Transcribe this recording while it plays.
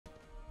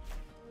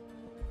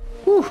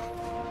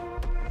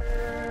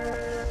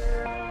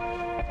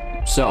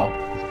So,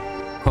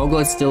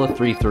 Kogla is still a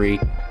 3-3.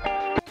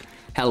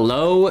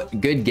 Hello,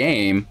 good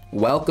game.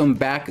 Welcome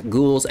back,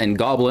 ghouls and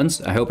goblins.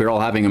 I hope you're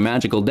all having a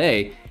magical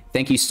day.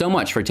 Thank you so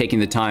much for taking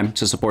the time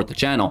to support the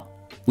channel.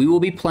 We will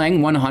be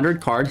playing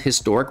 100 card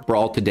Historic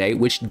Brawl today,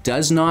 which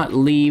does not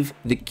leave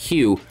the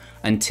queue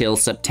until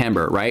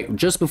September, right?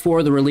 Just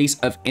before the release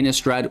of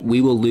INNISTRAD, we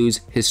will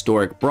lose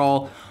Historic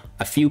Brawl.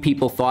 A few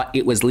people thought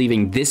it was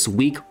leaving this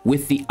week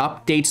with the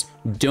updates.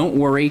 Don't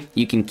worry,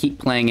 you can keep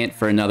playing it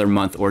for another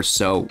month or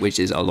so, which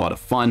is a lot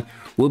of fun.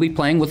 We'll be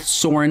playing with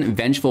Sorin,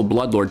 Vengeful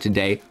Bloodlord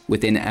today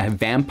within a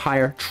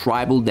Vampire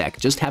Tribal deck.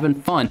 Just having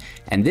fun,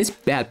 and this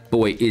bad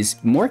boy is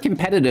more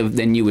competitive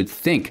than you would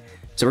think.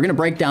 So we're going to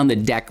break down the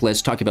deck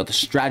list, talk about the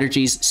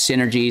strategies,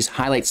 synergies,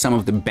 highlight some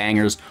of the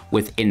bangers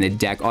within the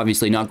deck.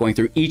 Obviously not going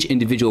through each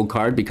individual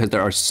card because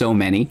there are so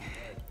many.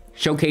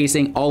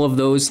 Showcasing all of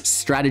those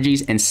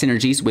strategies and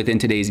synergies within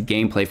today's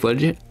gameplay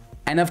footage.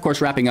 And of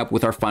course, wrapping up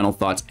with our final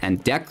thoughts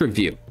and deck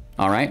review.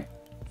 All right?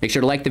 Make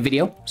sure to like the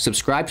video,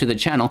 subscribe to the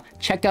channel,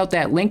 check out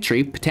that link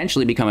tree,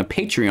 potentially become a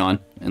Patreon,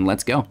 and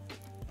let's go.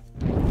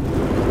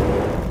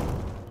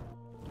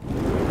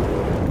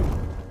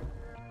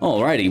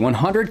 Alrighty,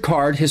 100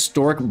 card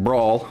Historic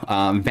Brawl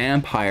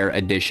Vampire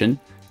Edition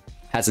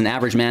has an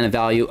average mana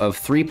value of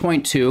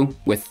 3.2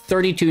 with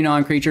 32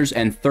 non-creatures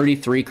and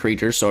 33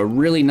 creatures, so a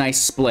really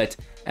nice split,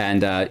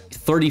 and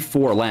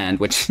 34 land,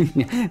 which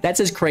that's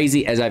as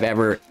crazy as I've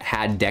ever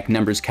had deck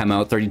numbers come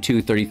out.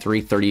 32, 33,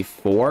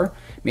 34.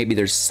 Maybe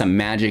there's some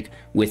magic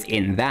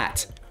within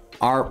that.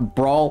 Our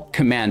Brawl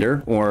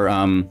commander, or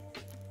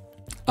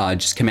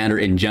just commander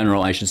in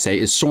general, I should say,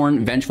 is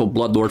Sorin, Vengeful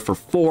Bloodlord for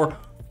 4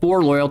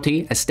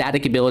 loyalty, a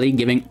static ability,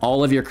 giving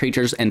all of your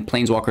creatures and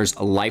planeswalkers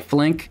a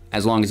lifelink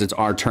as long as it's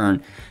our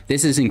turn.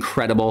 This is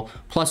incredible.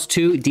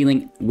 +2,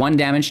 dealing 1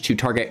 damage to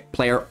target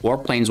player or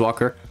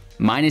planeswalker.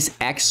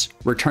 -X,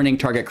 returning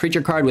target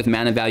creature card with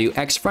mana value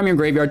X from your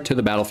graveyard to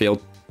the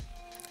battlefield.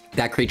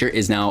 That creature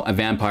is now a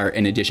vampire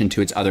in addition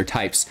to its other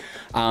types.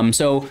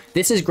 So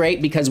this is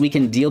great because we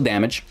can deal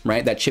damage,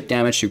 right? That chip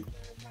damage to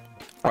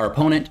our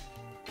opponent,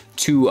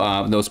 to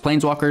those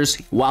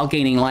planeswalkers while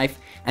gaining life.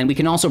 And we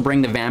can also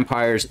bring the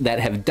vampires that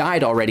have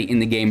died already in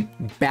the game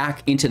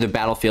back into the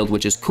battlefield,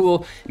 which is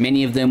cool.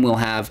 Many of them will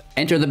have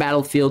enter the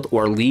battlefield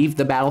or leave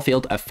the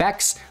battlefield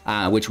effects,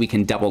 which we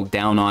can double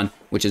down on,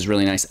 which is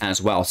really nice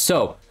as well.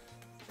 So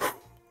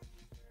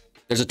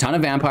there's a ton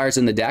of vampires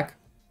in the deck,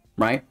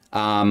 right?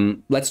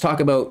 Let's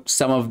talk about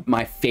some of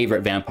my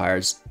favorite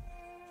vampires.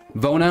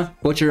 Vona,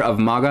 Butcher of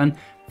Magan,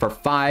 for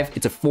 5.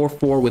 It's a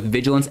 4/4 with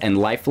Vigilance and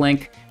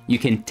Lifelink. You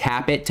can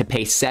tap it to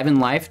pay 7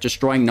 life,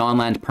 destroying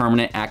non-land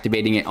permanent,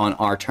 activating it on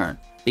our turn.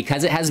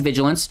 Because it has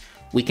Vigilance,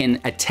 we can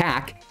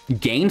attack,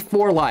 gain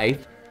 4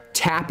 life,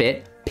 tap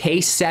it, pay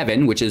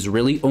 7, which is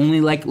really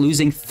only like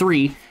losing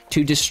 3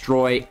 to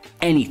destroy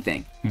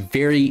anything.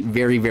 Very,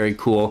 very, very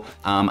cool.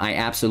 I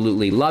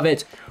absolutely love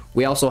it.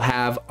 We also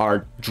have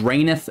our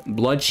Drana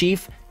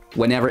Bloodchief.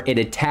 Whenever it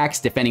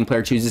attacks, defending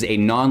player chooses a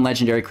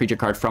non-legendary creature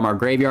card from our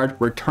graveyard,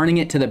 returning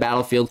it to the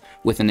battlefield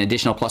with an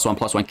additional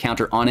 +1/+1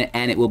 counter on it,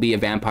 and it will be a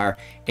vampire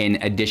in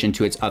addition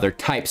to its other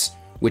types,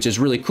 which is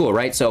really cool,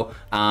 right? So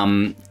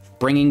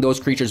bringing those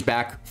creatures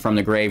back from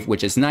the grave,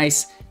 which is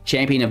nice.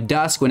 Champion of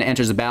Dusk, when it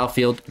enters the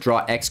battlefield,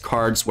 draw X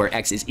cards where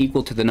X is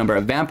equal to the number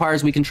of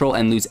vampires we control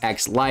and lose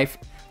X life.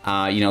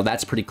 You know,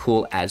 that's pretty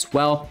cool as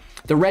well.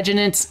 The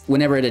Regent,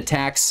 whenever it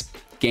attacks,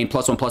 gain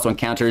 +1/+1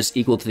 counters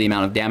equal to the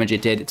amount of damage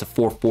it did. It's a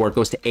 4/4. It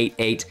goes to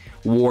 8/8.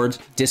 Ward,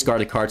 discard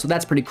a card. So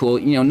that's pretty cool.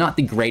 You know, not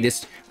the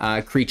greatest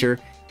creature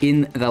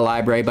in the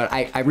library, but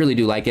I really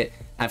do like it.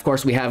 Of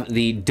course, we have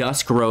the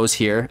Dusk Rose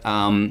here.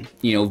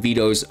 You know,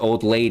 Vito's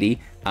old lady,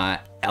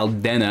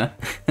 Eldena,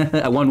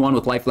 a 1/1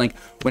 with lifelink.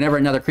 Whenever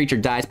another creature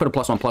dies, put a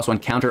 +1/+1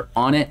 counter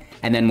on it.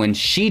 And then when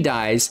she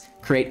dies,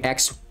 create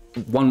X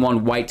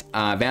 1/1 white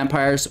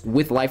vampires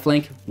with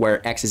lifelink,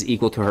 where X is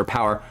equal to her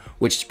power,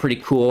 which is pretty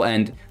cool.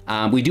 And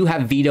we do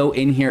have Vito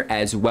in here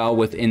as well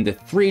within the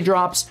 3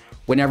 drops.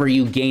 Whenever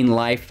you gain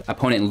life,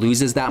 opponent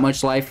loses that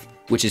much life,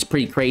 which is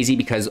pretty crazy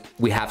because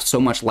we have so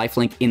much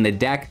lifelink in the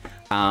deck.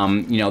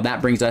 You know,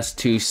 that brings us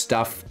to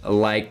stuff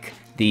like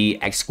the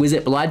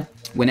Exquisite Blood.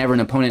 Whenever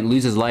an opponent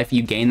loses life,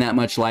 you gain that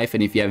much life.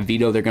 And if you have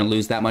Vito, they're going to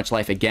lose that much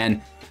life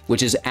again,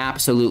 which is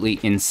absolutely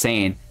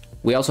insane.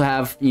 We also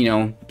have, you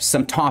know,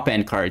 some top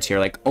end cards here,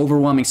 like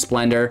Overwhelming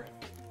Splendor.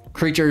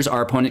 Creatures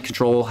our opponent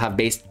control have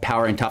base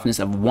power and toughness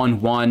of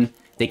 1/1.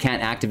 They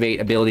can't activate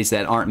abilities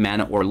that aren't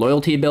mana or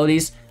loyalty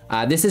abilities.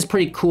 This is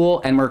pretty cool,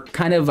 and we're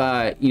kind of,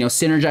 you know,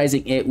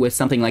 synergizing it with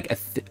something like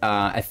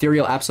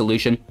Ethereal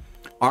Absolution.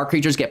 Our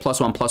creatures get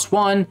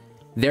 +1/+1.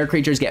 Their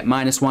creatures get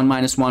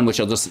 -1/-1, which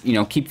will just, you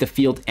know, keep the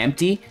field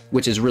empty,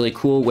 which is really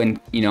cool when,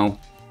 you know,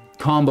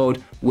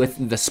 comboed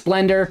with the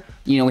Splendor.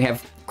 You know, we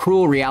have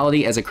Cruel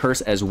Reality as a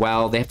curse as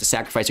well. They have to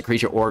sacrifice a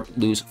creature or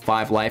lose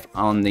 5 life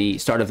on the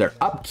start of their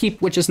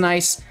upkeep, which is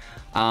nice.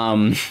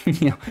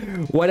 You know,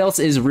 what else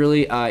is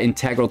really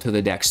integral to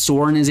the deck?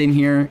 Sorin is in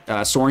here.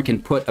 Sorin can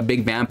put a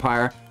big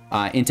vampire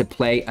into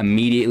play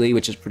immediately,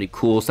 which is pretty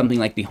cool. Something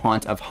like the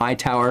Haunt of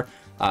Hightower.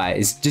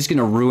 is just going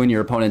to ruin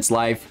your opponent's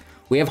life.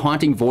 We have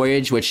Haunting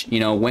Voyage, which, you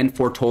know, when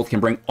foretold, can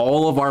bring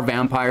all of our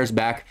vampires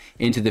back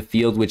into the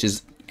field, which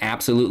is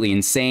absolutely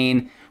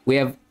insane. We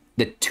have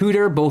the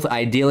Tutor, both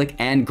Idyllic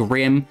and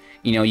Grim.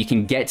 You know, you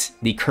can get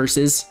the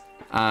curses,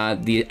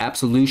 the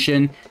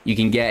Absolution. You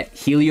can get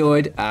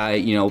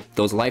Helioid. You know,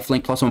 those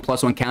lifelink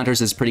 +1/+1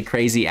 counters is pretty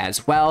crazy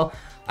as well.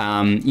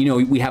 You know,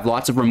 we have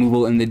lots of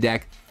removal in the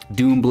deck.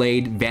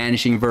 Doomblade,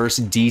 Vanishing Verse,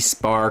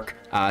 D-Spark,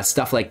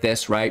 stuff like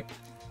this, right?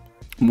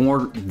 More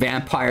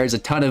vampires, a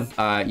ton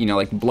of, you know,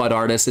 like Blood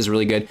Artist is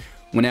really good.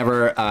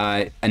 Whenever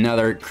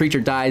another creature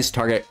dies,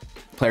 target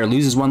player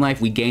loses 1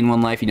 life, we gain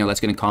 1 life. You know, that's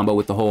going to combo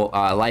with the whole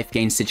life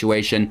gain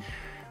situation.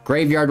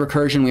 Graveyard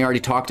Recursion, we already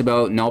talked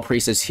about.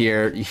 Nullpriest is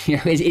here. You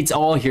know, it's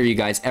all here, you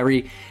guys.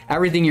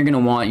 Everything you're going to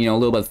want, you know, a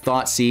little bit of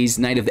Thoughtseize,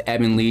 Knight of the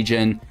Ebon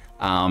Legion,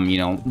 you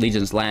know,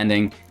 Legion's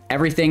Landing.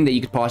 Everything that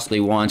you could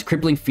possibly want.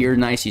 Crippling Fear,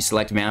 nice. You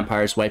select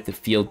vampires, wipe the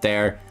field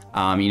there.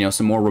 You know,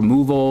 some more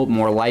removal,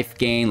 more life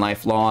gain,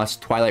 life loss.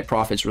 Twilight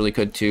Prophet's really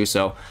good too.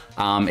 So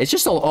it's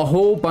just a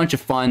whole bunch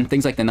of fun.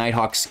 Things like the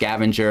Nighthawk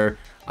Scavenger,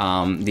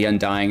 the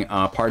Undying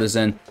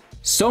Partisan.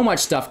 So much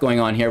stuff going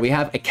on here. We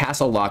have a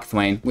Castle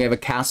Locthwain. We have a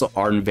Castle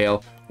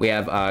Ardenvale. We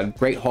have a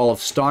Great Hall of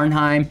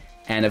Starnheim.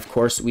 And of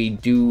course, we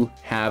do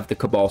have the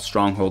Cabal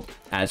Stronghold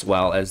as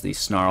well as the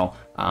Snarl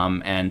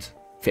and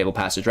Fable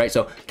Passage, right?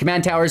 So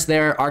Command Towers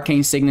there,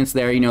 Arcane Signets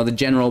there, you know, the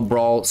general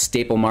Brawl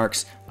staple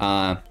marks,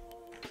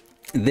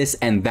 this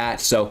and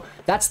that. So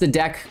that's the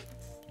deck.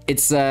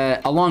 It's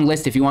a long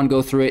list. If you want to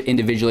go through it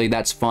individually,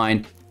 that's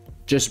fine.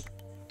 Just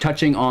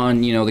touching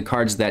on, you know, the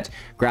cards that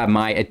grab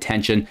my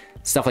attention.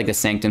 Stuff like the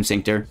Sanctum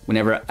Seeker.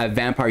 Whenever a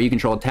vampire you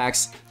control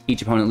attacks,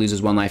 each opponent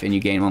loses 1 life and you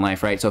gain 1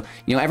 life, right? So,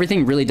 you know,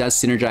 everything really does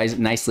synergize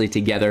nicely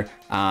together.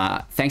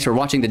 Thanks for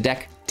watching the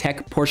deck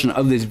tech portion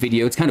of this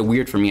video. It's kind of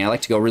weird for me. I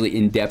like to go really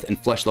in depth and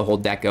flesh the whole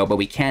deck out, but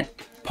we can't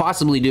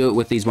possibly do it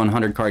with these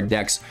 100 card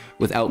decks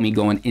without me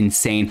going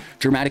insane.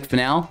 Dramatic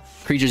Finale.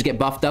 Creatures get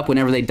buffed up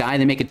whenever they die,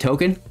 they make a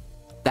token.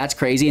 That's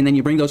crazy. And then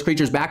you bring those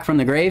creatures back from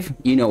the grave.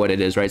 You know what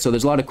it is, right? So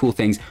there's a lot of cool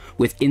things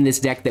within this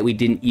deck that we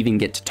didn't even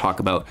get to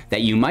talk about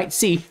that you might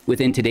see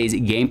within today's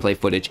gameplay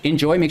footage.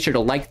 Enjoy. Make sure to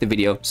like the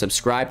video,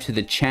 subscribe to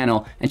the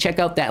channel, and check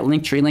out that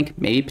Linktree link.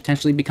 Maybe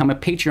potentially become a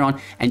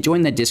Patreon and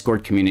join the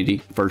Discord community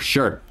for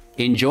sure.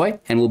 Enjoy,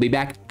 and we'll be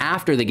back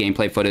after the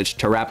gameplay footage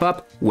to wrap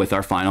up with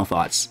our final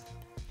thoughts.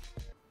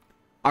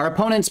 Our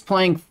opponent's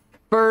playing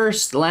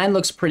first. Land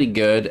looks pretty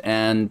good,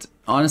 and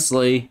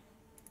honestly,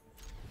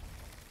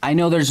 I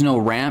know there's no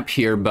ramp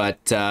here, but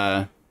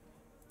we're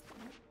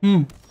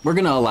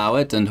gonna allow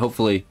it, and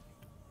hopefully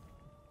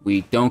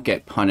we don't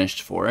get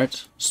punished for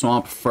it.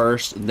 Swamp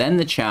first, then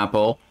the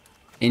Chapel,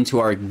 into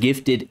our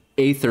Gifted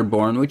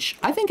Aetherborn, which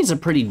I think is a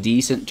pretty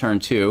decent turn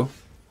too.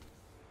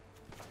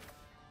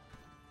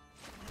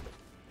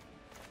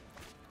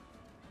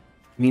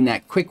 I mean,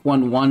 that quick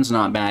 1/1's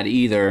not bad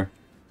either.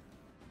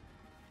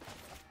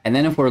 And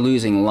then if we're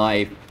losing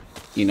life,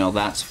 you know,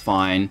 that's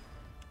fine.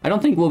 I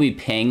don't think we'll be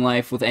paying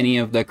life with any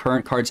of the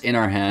current cards in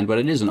our hand, but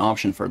it is an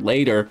option for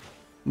later.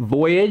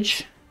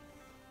 Voyage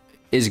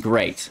is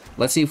great.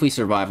 Let's see if we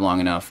survive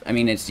long enough. I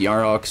mean, it's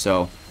Yarok,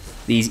 so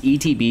these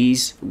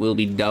ETBs will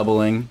be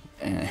doubling.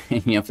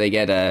 You know, if they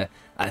get a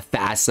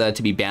Thassa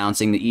to be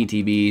bouncing the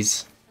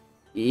ETBs,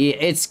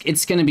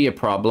 it's going to be a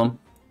problem.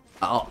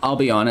 I'll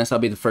be honest. I'll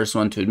be the first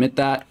one to admit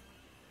that.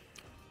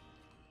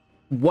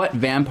 What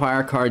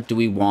vampire card do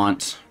we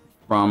want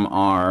from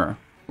our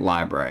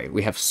library?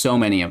 We have so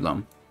many of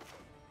them.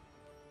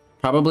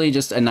 Probably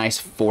just a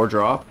nice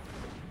 4-drop.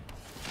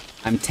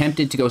 I'm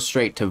tempted to go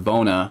straight to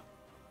Vona.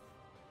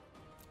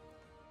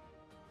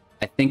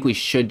 I think we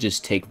should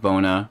just take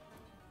Vona.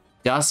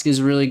 Dusk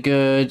is really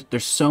good.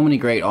 There's so many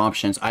great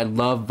options. I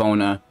love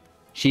Vona.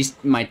 She's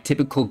my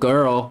typical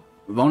girl.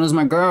 Vona's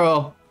my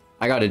girl.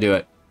 I gotta do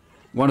it.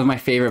 One of my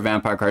favorite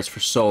vampire cards for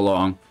so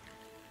long.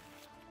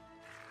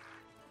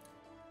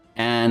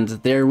 And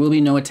there will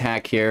be no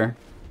attack here.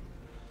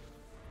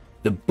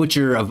 The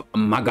Butcher of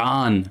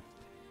Magan.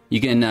 You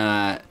can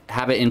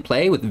have it in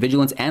play with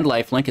Vigilance and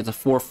Lifelink. It's a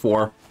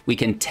 4/4. We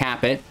can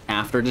tap it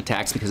after it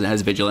attacks because it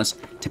has Vigilance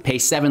to pay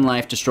 7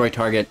 life, destroy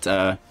target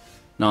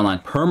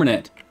non-land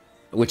permanent,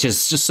 which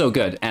is just so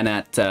good. And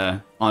at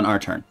on our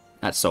turn,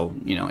 that's so,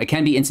 you know, it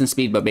can be instant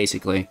speed, but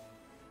basically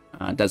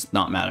does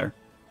not matter.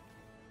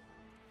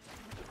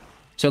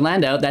 So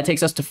land out. That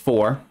takes us to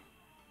 4.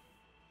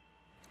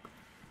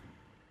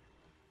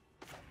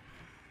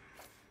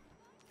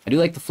 I do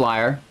like the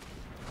flyer.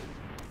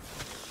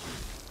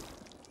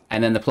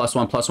 And then the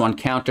 +1/+1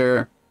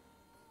 counter.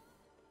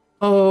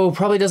 Oh,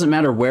 probably doesn't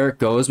matter where it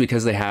goes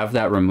because they have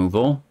that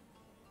removal.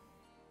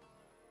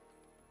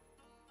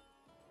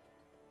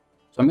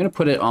 So I'm going to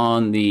put it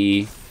on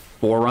the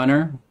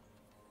Forerunner.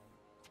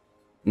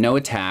 No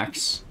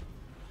attacks.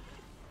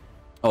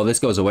 Oh, this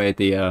goes away at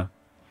the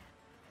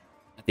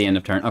end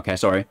of turn. Okay,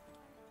 sorry.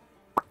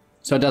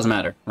 So it doesn't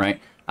matter, right?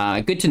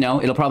 Good to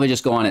know. It'll probably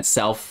just go on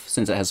itself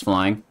since it has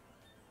flying.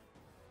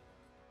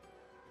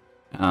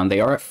 They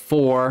are at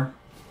 4.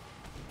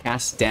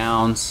 Cast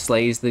down,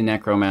 slays the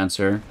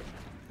Necromancer.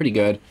 pretty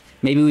good.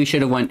 Maybe we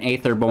should have went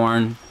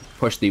Aetherborn,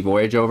 pushed the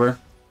Voyage over.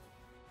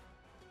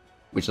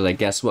 Which is, I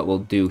guess, what we'll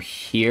do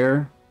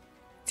here.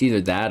 It's either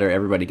that or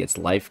everybody gets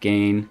life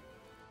gain.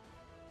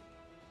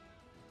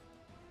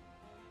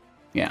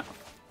 Yeah.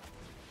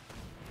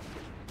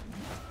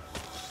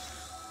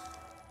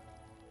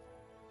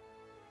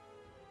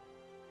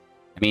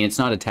 I mean, it's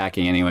not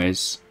attacking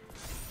anyways.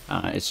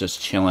 It's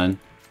just chilling.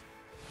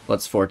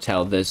 Let's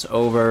foretell this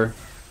over.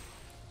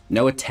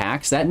 No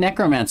attacks? That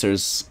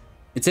Necromancer's...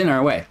 It's in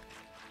our way.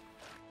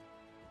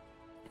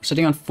 We're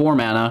sitting on 4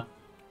 mana.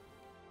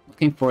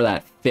 Looking for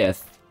that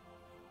 5th.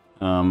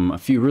 A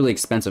few really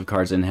expensive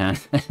cards in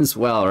hand as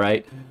well,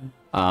 right?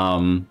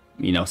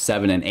 You know,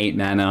 7 and 8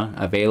 mana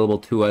available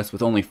to us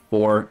with only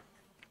 4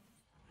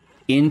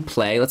 in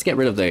play. Let's get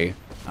rid of the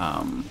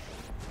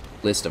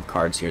list of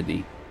cards here.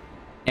 The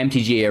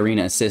MTG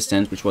Arena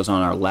Assistant, which was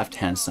on our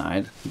left-hand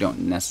side. We don't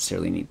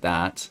necessarily need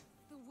that.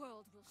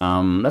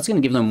 That's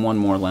going to give them 1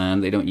 more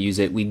land. They don't use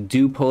it. We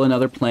do pull in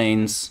other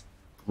planes.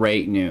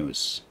 Great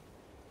news.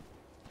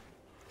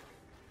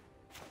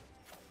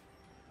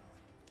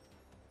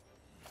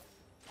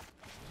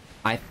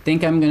 I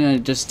think I'm going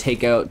to just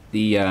take out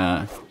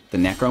the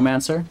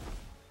Necromancer.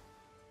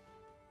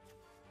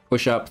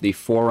 Push up the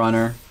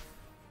Forerunner.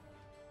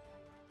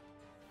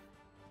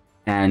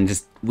 And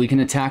just we can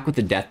attack with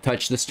the Death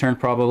Touch this turn,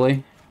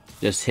 probably.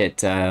 Just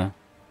hit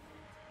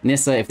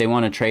Nissa. If they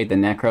want to trade the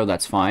Necro,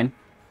 that's fine.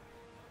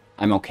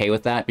 I'm okay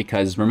with that,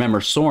 because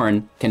remember,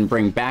 Sorin can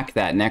bring back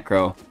that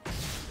Necro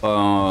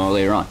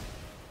later on.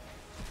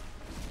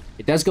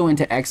 It does go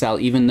into exile,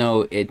 even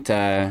though it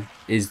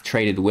is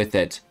traded with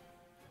it.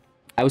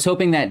 I was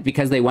hoping that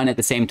because they went at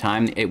the same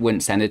time, it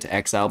wouldn't send it to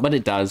exile, but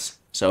it does.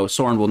 So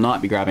Sorin will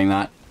not be grabbing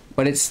that.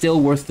 But it's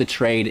still worth the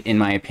trade, in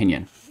my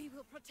opinion.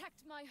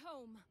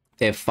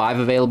 They have 5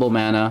 available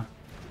mana.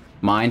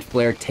 Mind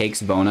Flare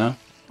takes Vona.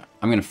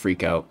 I'm going to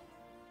freak out.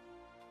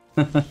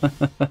 Oh,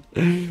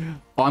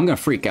 I'm going to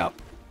freak out.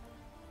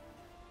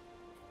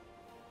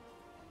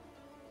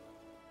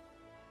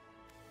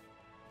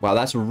 Wow,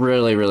 that's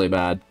really, really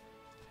bad.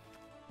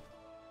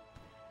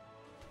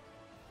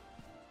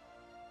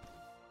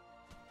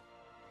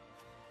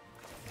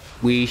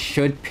 We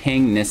should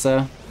ping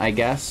Nissa, I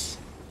guess.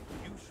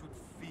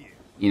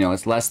 You know,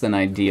 it's less than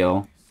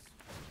ideal.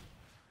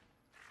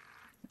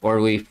 Or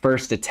we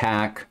first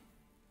attack,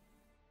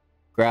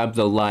 grab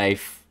the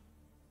life,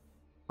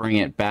 bring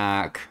it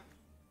back.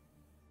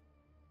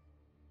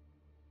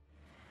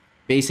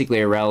 Basically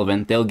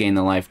irrelevant. They'll gain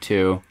the life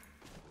too.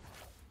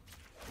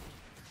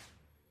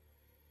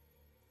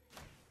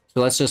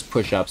 So let's just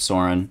push up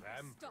Sorin.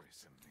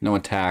 No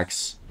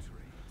attacks.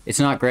 It's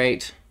not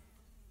great.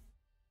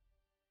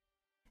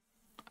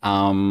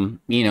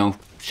 You know,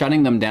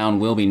 shutting them down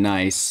will be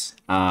nice,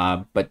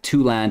 but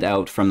 2 land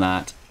out from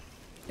that.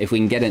 If we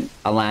can get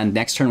a land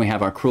next turn, we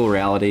have our Cruel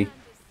Reality.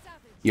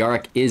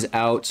 Yarick is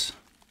out.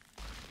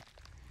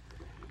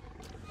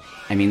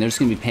 I mean, they're just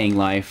going to be paying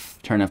life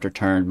turn after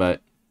turn, but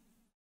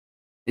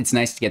it's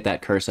nice to get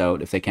that curse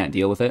out if they can't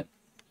deal with it.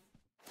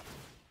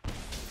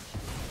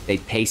 They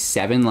pay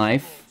 7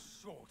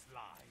 life.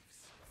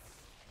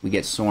 We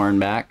get Sorin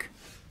back.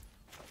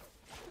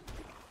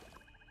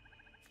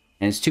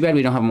 And it's too bad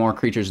we don't have more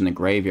creatures in the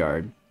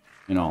graveyard,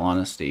 in all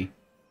honesty.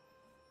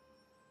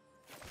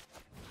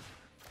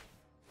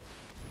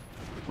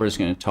 We're just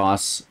going to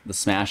toss the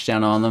smash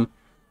down on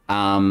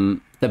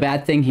them. The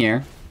bad thing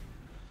here,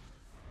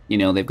 you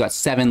know, they've got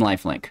 7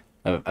 lifelink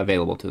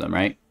available to them,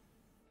 right?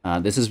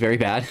 This is very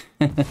bad.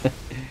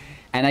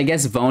 And I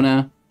guess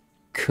Vona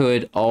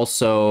could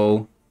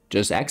also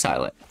just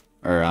exile it,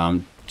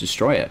 or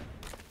destroy it,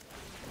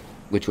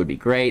 which would be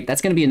great.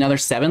 That's going to be another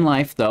 7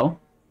 life, though.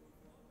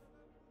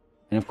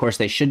 And of course,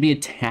 they should be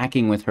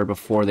attacking with her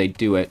before they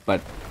do it, but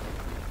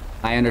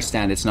I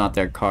understand it's not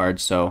their card,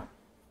 so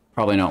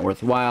probably not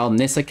worthwhile.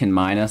 Nissa can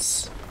mine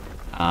us,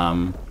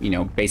 you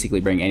know, basically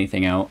bring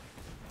anything out.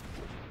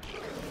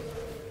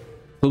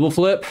 Double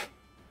flip.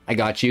 I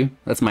got you.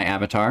 That's my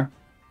avatar.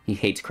 He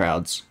hates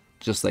crowds,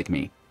 just like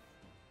me.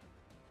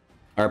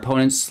 Our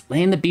opponent's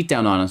laying the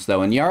beatdown on us,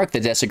 though, and Yarick the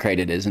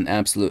Desecrated is an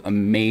absolute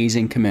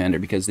amazing commander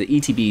because the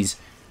ETBs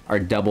are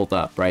doubled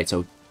up, right?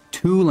 So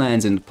 2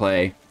 lands into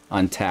play,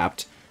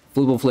 untapped.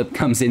 Flubble Flip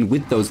comes in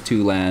with those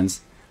 2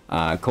 lands.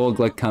 Cold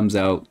Glick comes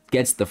out,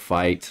 gets the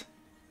fight.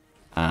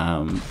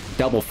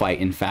 Double fight,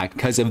 in fact,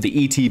 because of the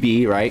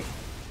ETB, right?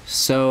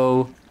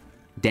 So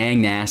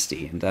dang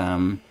nasty.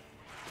 And,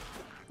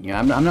 yeah,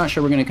 I'm not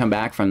sure we're going to come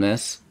back from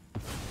this.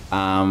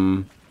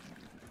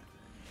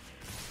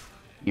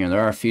 You know,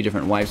 there are a few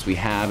different wipes we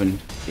have, and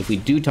if we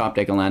do top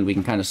deck a land, we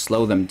can kind of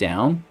slow them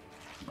down,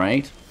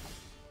 right?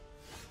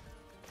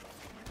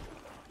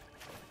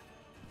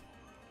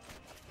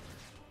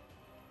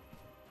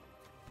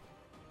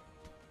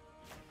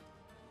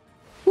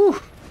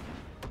 Whew.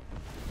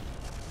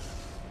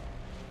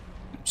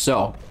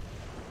 So,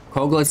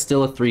 Kogla's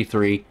still a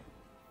 3/3.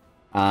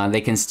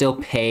 They can still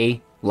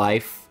pay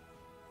life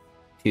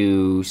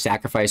to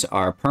sacrifice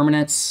our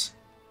permanents,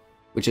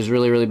 which is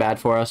really, really bad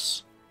for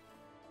us.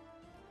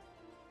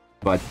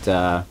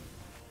 But,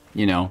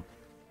 you know,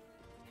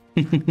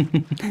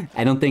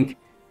 I don't think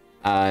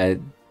they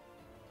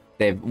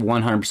have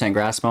 100%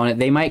 grasp on it.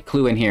 They might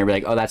clue in here and be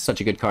like, oh, that's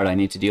such a good card, I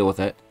need to deal with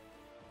it,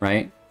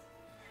 right?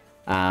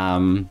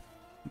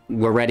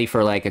 We're ready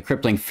for like a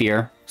Crippling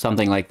Fear,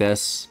 something like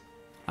this.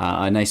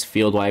 A nice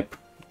field wipe,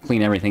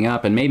 clean everything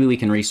up, and maybe we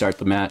can restart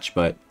the match,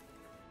 but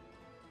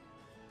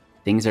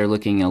things are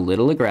looking a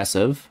little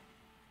aggressive.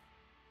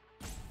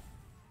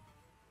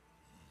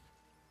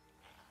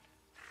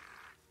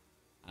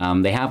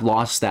 They have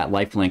lost that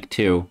lifelink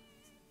too,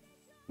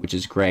 which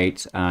is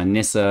great.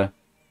 Nissa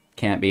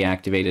can't be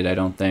activated, I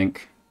don't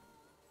think.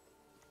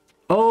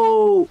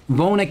 Oh,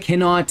 Vona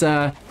cannot,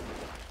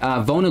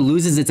 Vona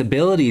loses its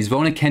abilities.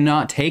 Vona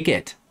cannot take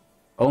it.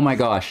 Oh my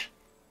gosh.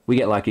 We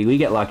get lucky, we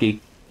get lucky.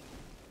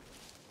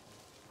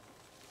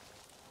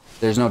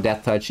 There's no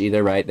Death Touch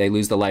either, right? They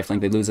lose the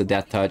lifelink, they lose the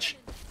Death Touch.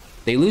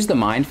 They lose the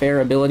Mind Fair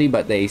ability,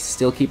 but they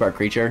still keep our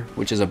creature,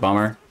 which is a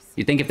bummer.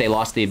 You'd think if they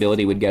lost the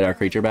ability, we'd get our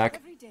creature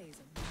back.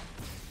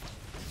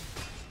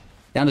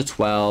 Down to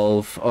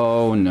 12.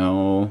 Oh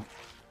no.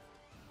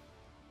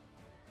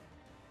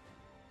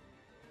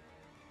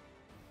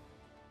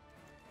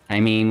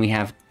 I mean, we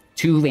have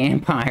 2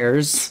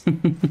 vampires.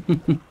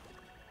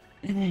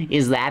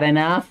 Is that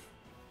enough?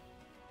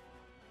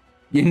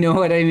 You know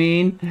what I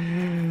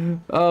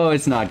mean? Oh,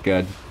 it's not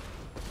good.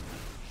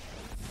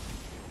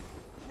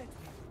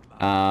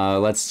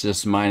 Let's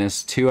just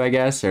 -2, I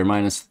guess, or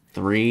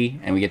 -3,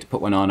 and we get to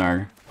put one on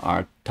our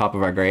top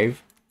of our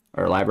grave,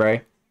 or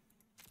library.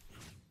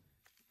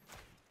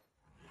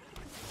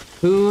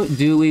 Who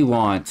do we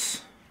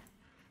want?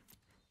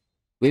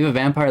 We have a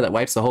vampire that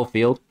wipes the whole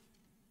field.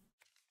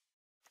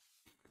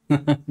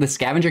 The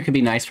scavenger could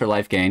be nice for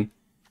life gain.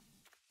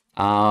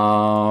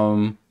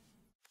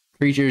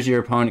 Creatures your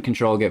opponent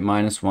control get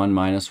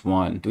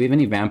 -1/-1. Do we have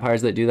any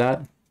vampires that do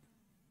that?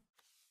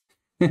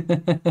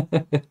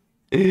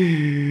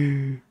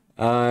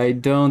 I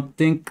don't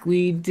think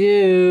we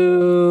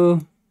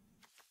do.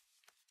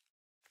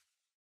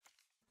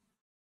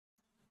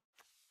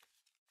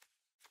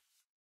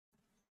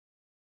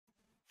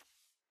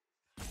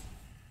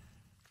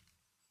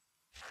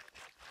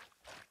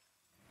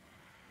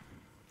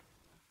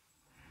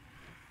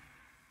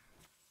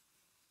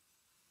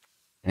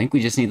 I think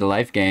we just need the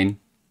life gain.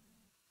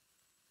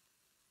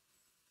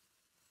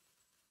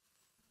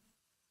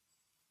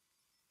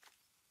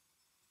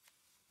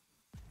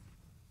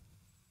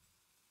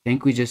 I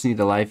think we just need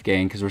the life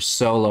gain because we're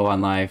so low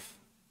on life.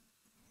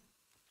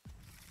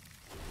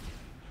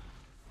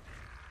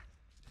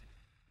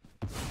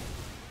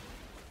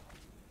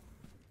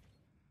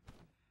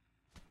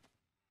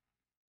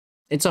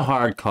 It's a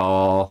hard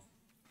call.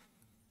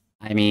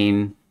 I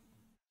mean,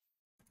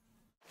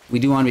 we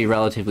do want to be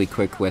relatively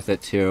quick with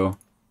it too.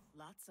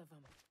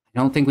 I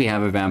don't think we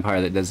have a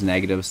vampire that does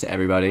negatives to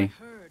everybody,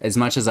 as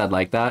much as I'd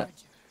like that.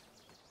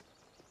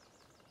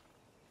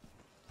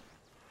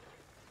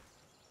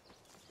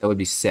 That would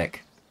be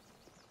sick.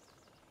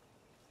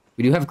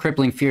 We do have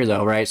Crippling Fear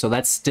though, right? So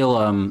that's still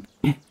on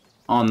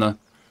the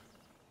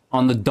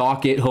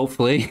docket,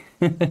 hopefully.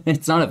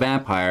 It's not a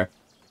vampire,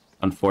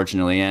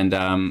 unfortunately.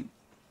 And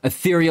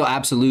Ethereal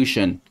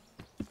Absolution.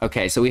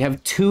 Okay, so we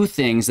have 2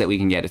 things that we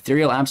can get.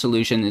 Ethereal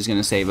Absolution is going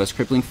to save us.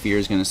 Crippling Fear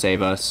is going to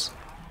save us.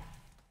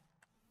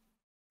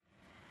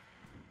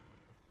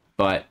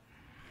 But,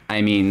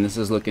 I mean, this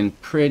is looking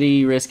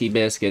pretty risky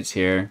biscuits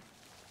here.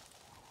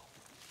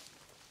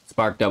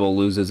 Spark Double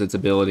loses its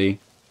ability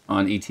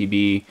on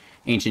ETB.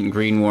 Ancient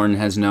Greenwarden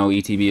has no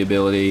ETB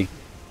ability.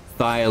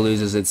 Thaya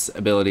loses its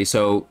ability.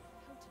 So,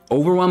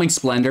 Overwhelming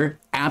Splendor,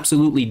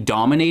 absolutely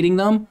dominating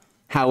them.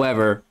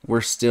 However, we're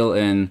still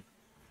in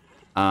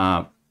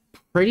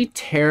pretty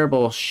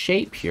terrible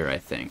shape here, I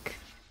think.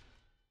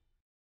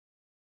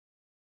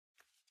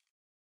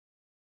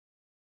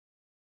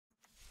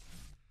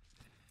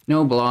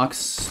 No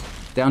blocks.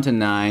 Down to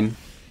 9.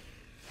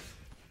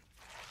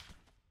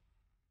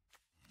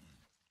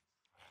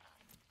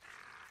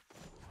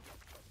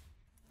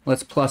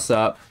 Let's plus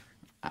up.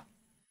 And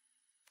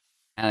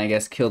I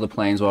guess kill the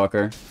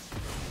Planeswalker.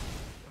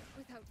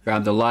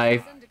 Grab the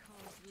life.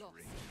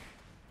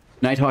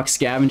 Nighthawk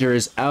Scavenger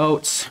is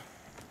out.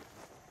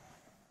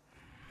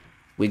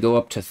 We go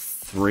up to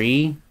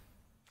 3.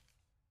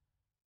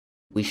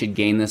 We should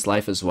gain this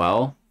life as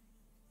well.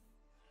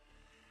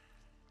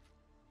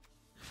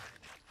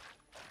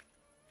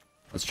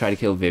 Let's try to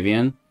kill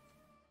Vivian.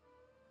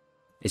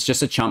 It's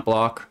just a chump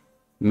block.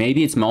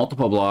 Maybe it's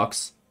multiple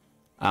blocks.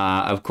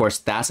 Of course,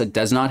 Thassa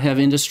does not have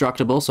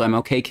Indestructible, so I'm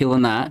okay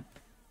killing that.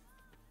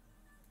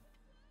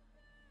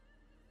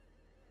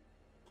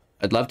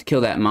 I'd love to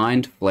kill that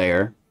Mind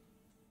Flayer.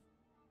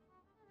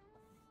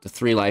 The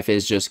 3 life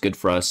is just good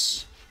for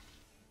us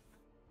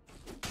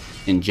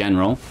in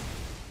general.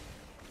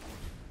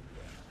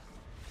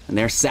 And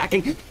they're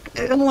sacking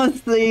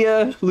unless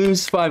they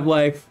lose 5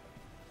 life.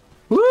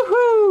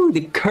 Woohoo!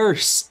 The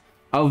curse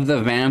of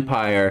the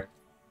vampire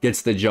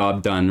gets the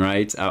job done,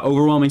 right?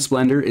 Overwhelming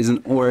Splendor is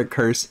an aura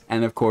curse,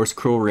 and of course,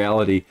 Cruel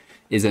Reality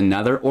is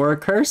another aura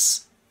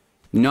curse.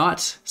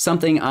 Not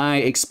something I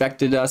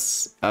expected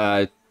us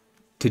to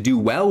do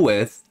well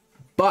with,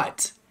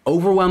 but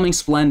Overwhelming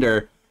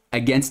Splendor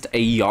against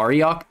a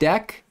Yariok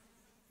deck,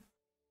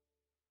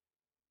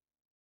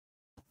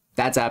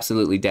 that's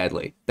absolutely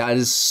deadly. That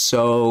is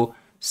so,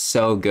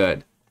 so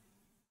good.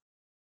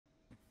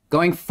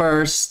 Going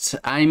first,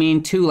 I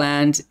mean,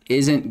 2-land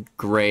isn't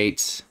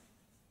great.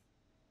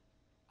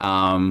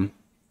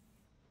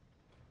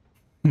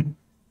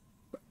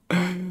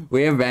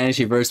 We have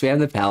Vanishing Verse, we have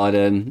the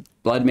Paladin,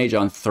 Bloodmage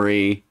on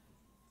 3.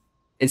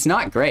 It's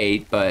not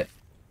great, but,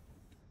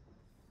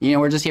 you know,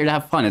 we're just here to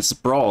have fun. It's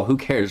Brawl, who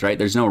cares, right?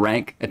 There's no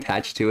rank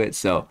attached to it,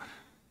 so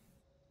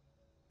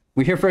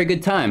we're here for a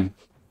good time.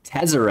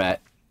 Tezzeret.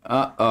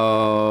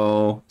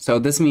 Uh-oh. So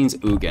this means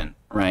Ugin,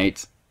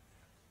 right?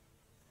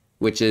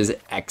 Which is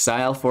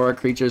exile for our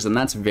creatures, and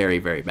that's very,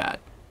 very bad.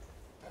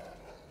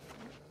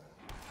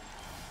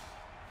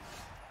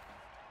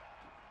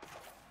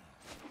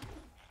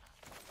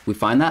 We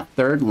find that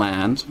 3rd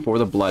land for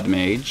the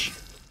Bloodmage,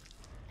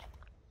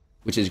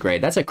 which is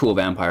great. That's a cool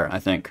vampire, I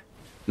think.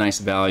 Nice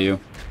value.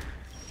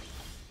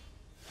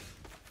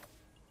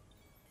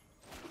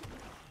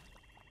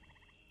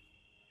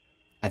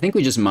 I think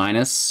we just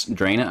minus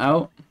Drana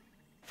out.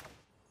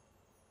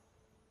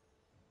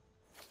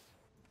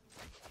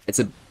 It's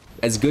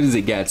as good as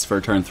it gets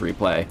for turn 3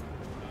 play.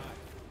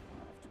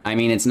 I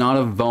mean, it's not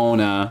a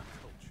Vona,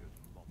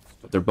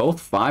 but they're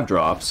both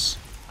 5-drops.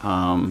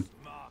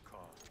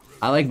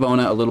 I like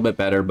Vona a little bit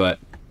better, but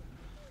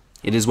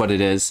it is what it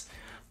is.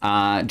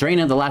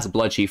 Drana, the last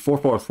Bloodchief,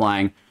 4/4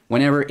 flying.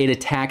 Whenever it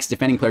attacks,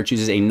 defending player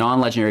chooses a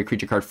non-legendary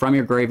creature card from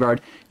your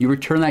graveyard. You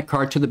return that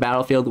card to the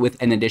battlefield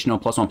with an additional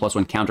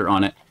 +1/+1 counter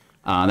on it.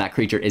 That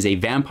creature is a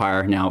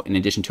vampire now, in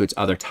addition to its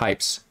other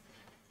types.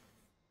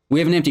 We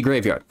have an empty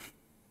graveyard,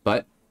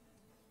 but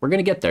we're going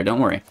to get there,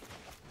 don't worry.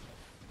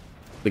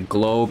 The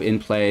Globe in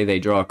play, they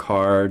draw a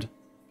card.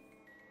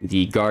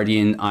 The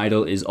Guardian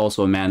Idol is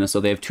also a mana, so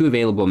they have 2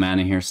 available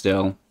mana here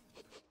still.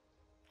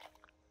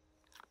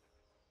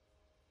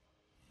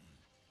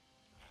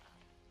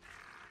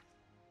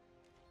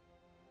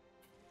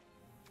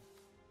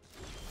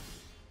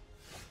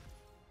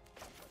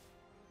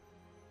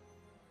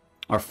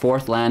 Our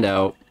 4th land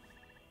out.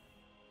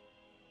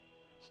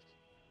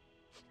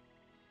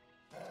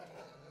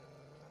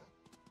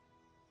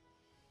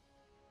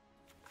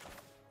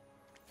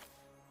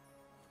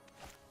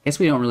 Guess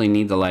we don't really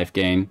need the life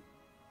gain.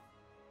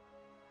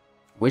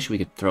 Wish we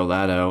could throw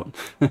that out.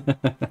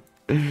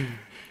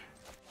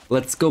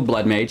 Let's go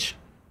Bloodmage.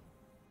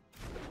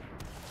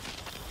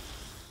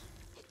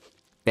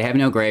 They have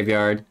no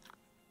graveyard.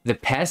 The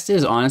Pest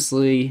is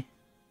honestly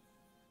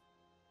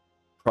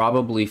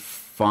probably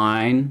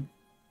fine.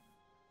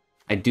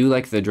 I do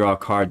like the draw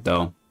card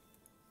though.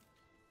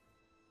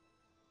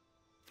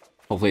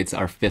 Hopefully it's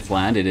our 5th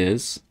land, it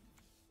is.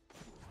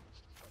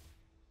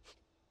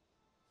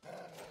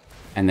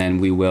 And then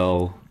we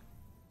will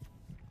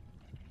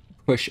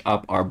push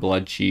up our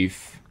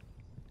Bloodchief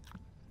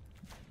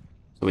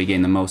so we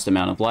gain the most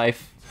amount of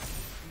life.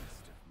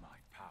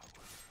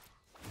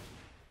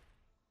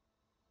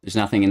 There's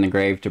nothing in the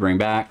grave to bring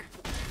back.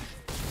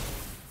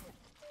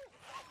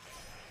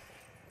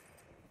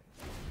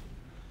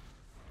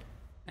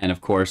 And of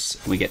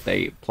course, we get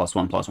the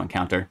 +1/+1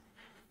 counter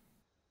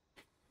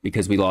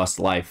because we lost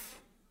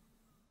life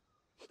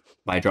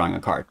by drawing a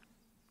card.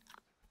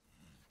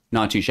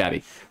 Not too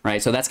shabby,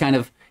 right? So that's kind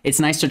of, it's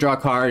nice to draw a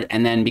card,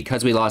 and then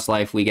because we lost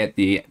life, we get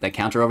the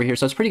counter over here,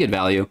 so it's pretty good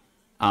value.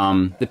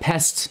 The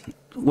Pest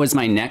was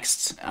my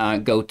next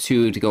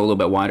go-to to go a little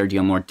bit wider,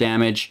 deal more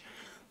damage,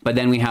 but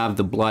then we have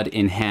the Blood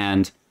in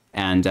hand,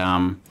 and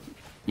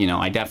you know,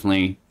 I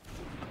definitely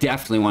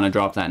want to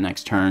drop that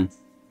next turn.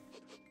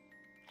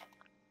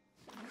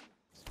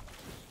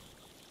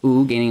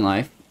 Ooh, gaining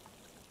life.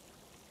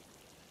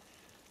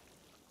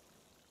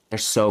 They're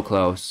so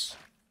close.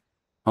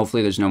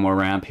 Hopefully there's no more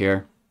ramp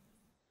here.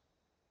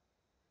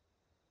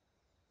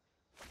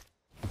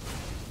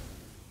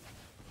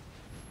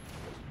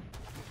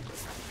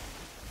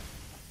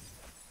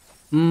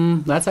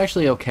 That's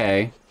actually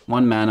okay.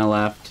 1 mana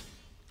left.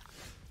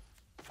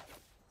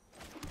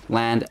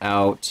 Land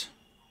out.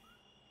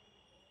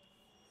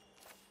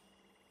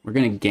 We're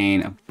gonna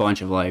gain a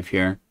bunch of life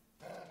here.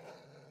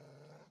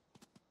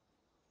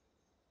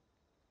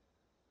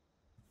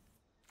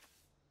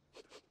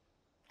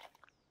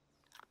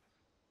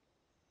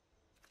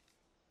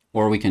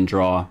 Or we can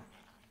draw.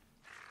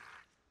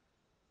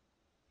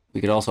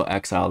 We could also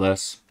exile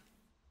this.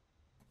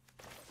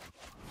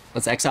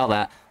 Let's exile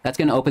that. That's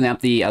going to open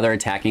up the other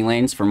attacking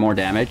lanes for more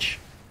damage.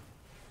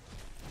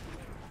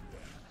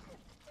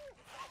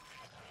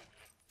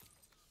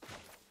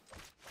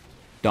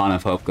 Dawn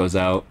of Hope goes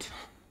out.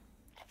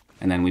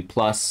 And then we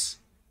plus.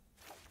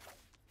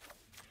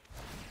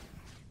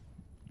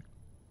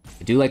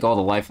 I do like all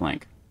the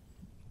lifelink.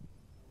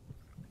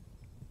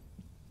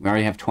 We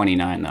already have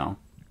 29 though.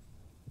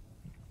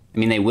 I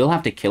mean, they will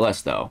have to kill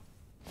us, though.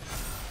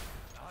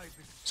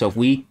 So if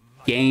we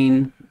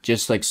gain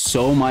just, like,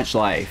 so much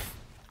life,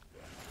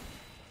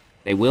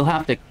 they will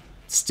have to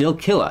still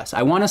kill us.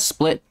 I want to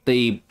split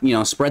the,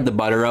 spread the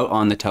butter out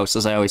on the toast,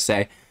 as I always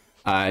say.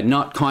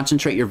 Not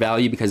concentrate your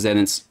value, because then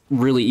it's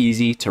really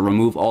easy to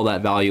remove all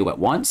that value at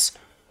once.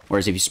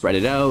 Whereas if you spread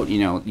it out,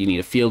 you need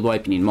a field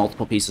wipe, you need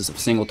multiple pieces of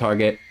single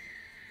target.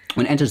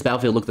 When it enters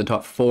battlefield, look at the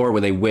top 4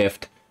 where they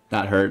whiffed.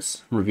 That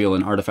hurts. Reveal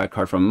an artifact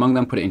card from among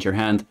them, put it into your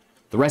hand.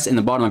 The rest in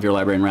the bottom of your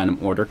library in random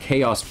order.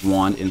 Chaos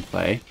Wand in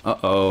play.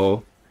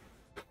 Uh-oh.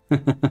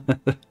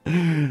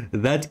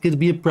 That could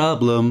be a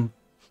problem.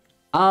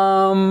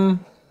 3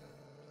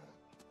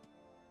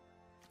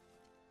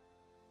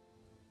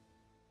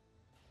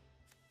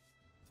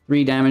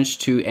 damage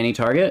to any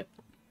target?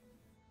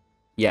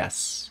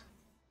 Yes.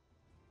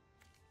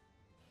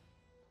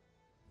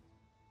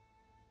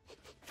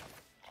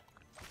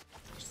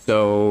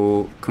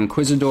 So,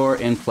 Conquistador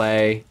in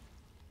play.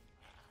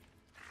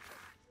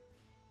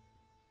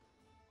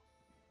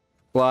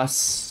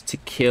 Plus to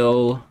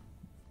kill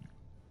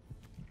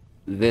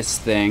this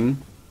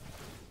thing.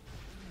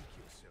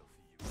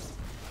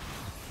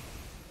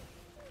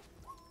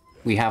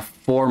 We have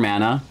 4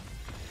 mana.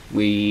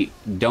 We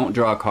don't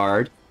draw a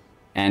card.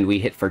 And we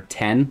hit for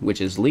 10, which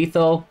is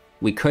lethal.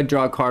 We could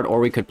draw a card, or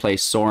we could play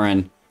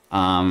Sorin.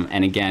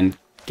 And again,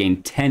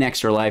 gain 10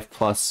 extra life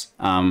plus,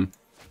 I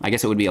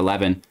guess it would be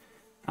 11.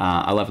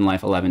 11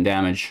 life, 11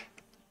 damage.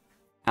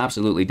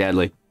 Absolutely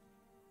deadly.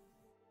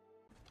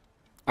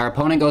 Our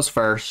opponent goes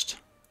first,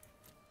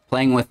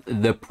 playing with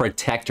the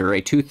Protector,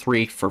 a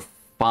 2/3 for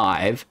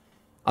 5.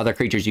 Other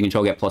creatures you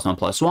control get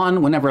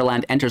 +1/+1. Whenever a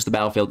land enters the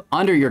battlefield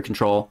under your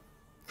control,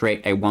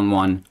 create a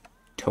 1/1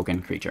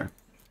 token creature.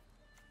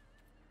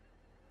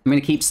 I'm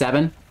going to keep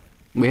 7.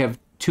 We have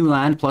 2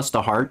 land plus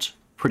the heart.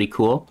 Pretty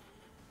cool.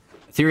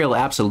 Ethereal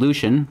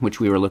Absolution, which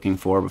we were looking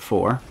for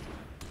before.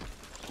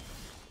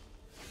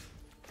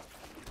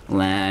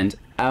 Land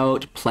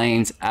out,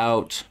 plains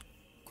out.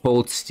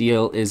 Cold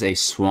Steel is a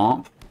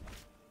swamp.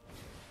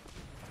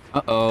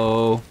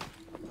 Uh-oh.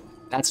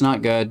 That's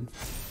not good.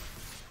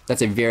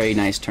 That's a very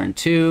nice turn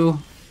 2.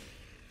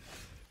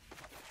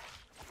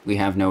 We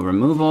have no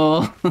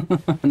removal.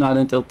 Not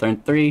until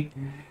turn 3.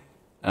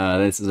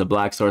 This is a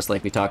black source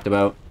like we talked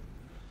about.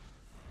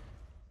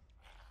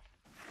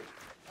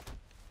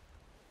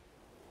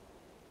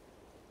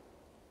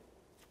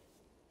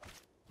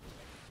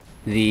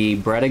 The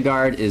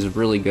Bredegard is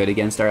really good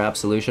against our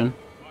Absolution.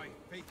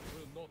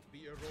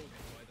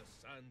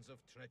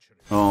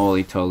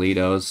 Holy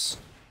Toledos.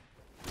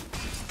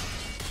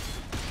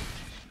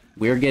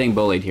 We're getting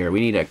bullied here. We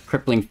need a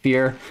Crippling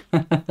Fear.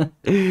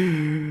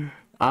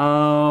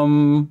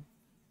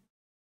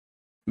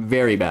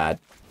 Very bad.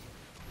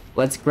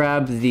 Let's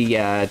grab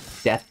the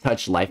Death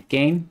Touch life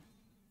gain.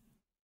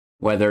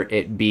 Whether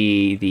it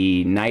be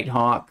the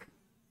Nighthawk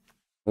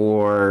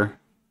or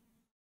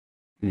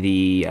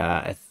the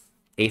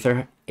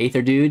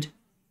Aether Dude.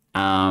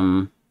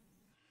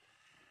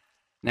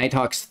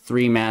 Nighthawk's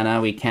 3 mana.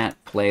 We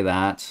can't play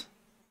that.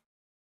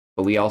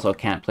 But we also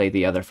can't play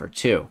the other for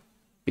 2.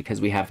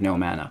 Because we have no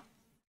mana.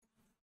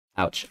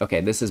 Ouch.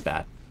 Okay, this is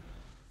bad.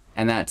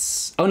 And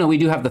that's... Oh no, we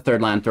do have the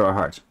 3rd land through our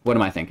heart. What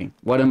am I thinking?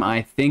 What am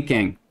I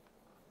thinking?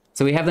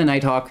 So we have the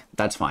Nighthawk.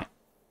 That's fine.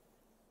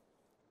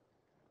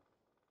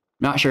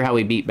 Not sure how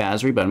we beat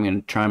Basri, but I'm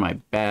going to try my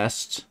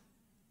best.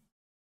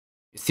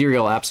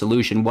 Ethereal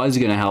Absolution was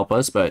going to help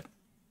us, but...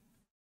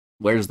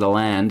 Where's the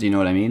land? You know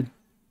what I mean?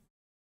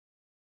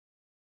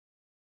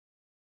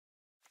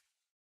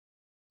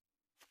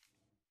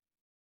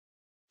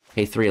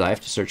 Pay 3 life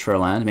to search for a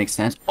land. Makes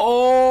sense.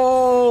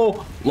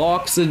 Oh!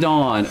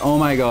 Loxodon. Oh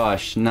my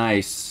gosh.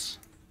 Nice.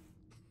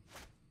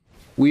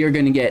 We are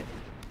going to get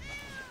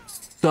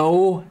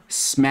so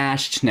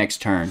smashed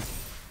next turn.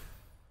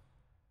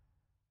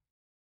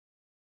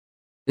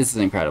 This is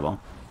incredible.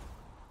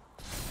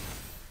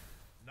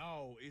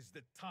 Now is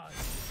the time.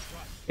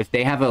 If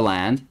they have a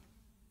land,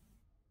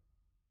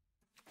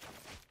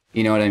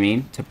 you know what I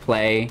mean? To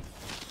play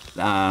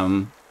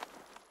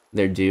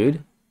their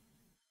dude.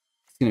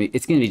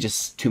 It's gonna be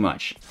just too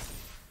much.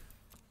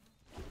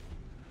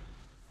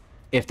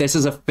 If this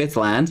is a 5th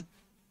land,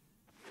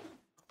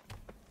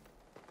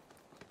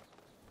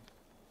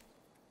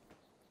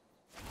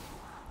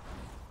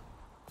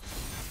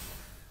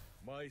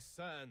 my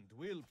sand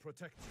will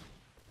protect you.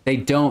 They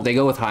don't. They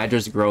go with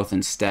Hydra's Growth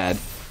instead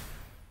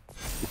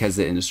because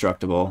the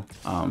indestructible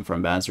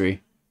from Basri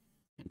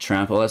and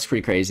Trample. That's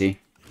pretty crazy.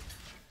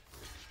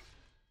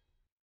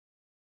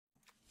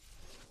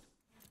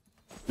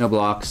 No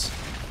blocks.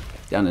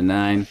 Down to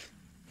 9.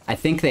 I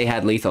think they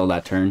had lethal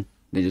that turn.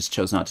 They just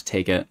chose not to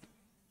take it.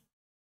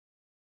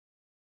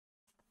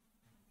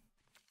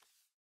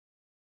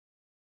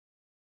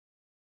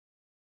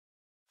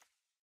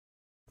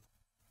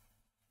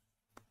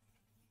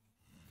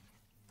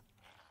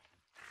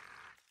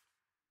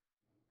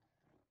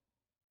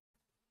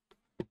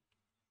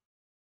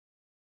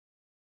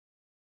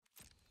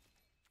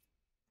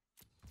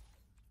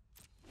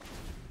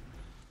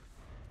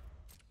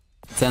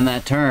 It's on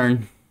that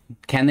turn.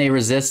 Can they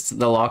resist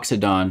the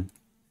Loxodon?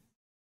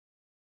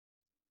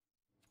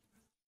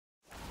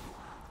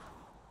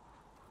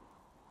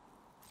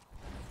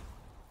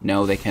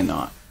 No, they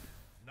cannot.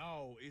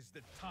 Now is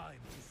the time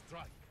to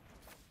strike.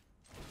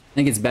 I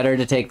think it's better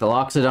to take the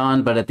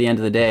Loxodon, but at the end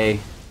of the day,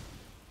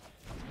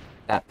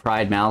 that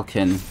Pride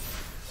Malkin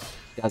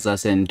does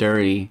us in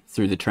dirty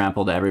through the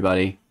trample to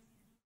everybody.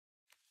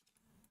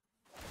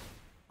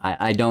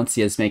 I don't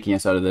see us making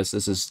us out of this.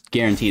 This is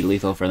guaranteed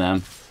lethal for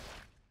them.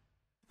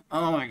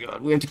 Oh my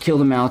god, we have to kill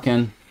the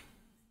Malkin.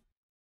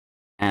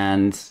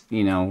 And,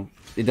 you know,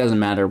 it doesn't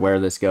matter where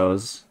this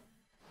goes.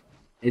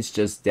 It's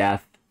just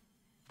death.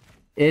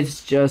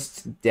 It's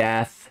just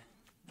death.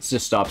 This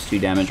just stops 2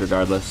 damage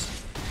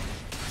regardless.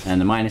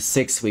 And the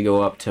 -6, we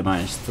go up to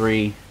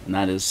 -3. And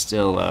that is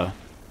still a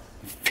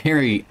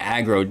very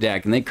aggro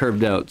deck. And they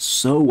curved out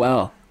so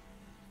well.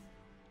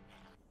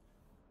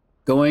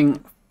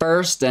 Going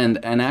first and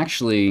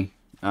actually,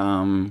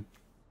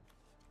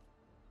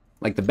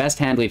 like the best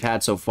hand we've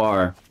had so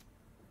far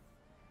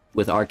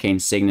with Arcane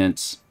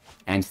Signets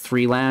and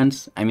 3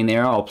 lands. I mean, they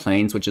are all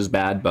plains, which is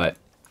bad, but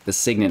the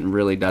Signet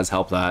really does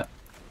help that.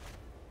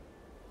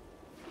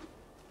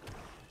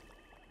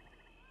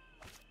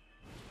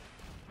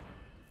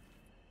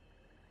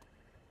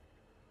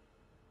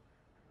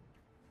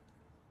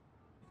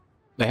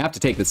 They have to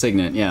take the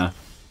Signet, yeah.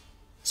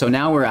 So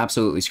now we're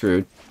absolutely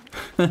screwed.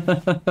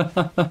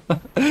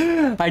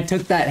 I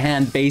took that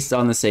hand based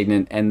on the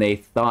Signet, and they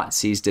thought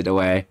seized it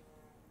away.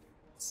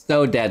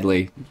 So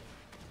deadly.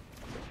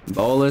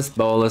 Bolus,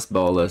 bolus,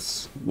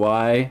 bolus.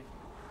 Why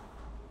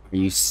are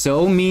you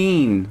so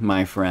mean,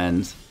 my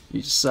friend?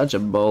 You're such a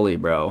bully,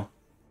 bro.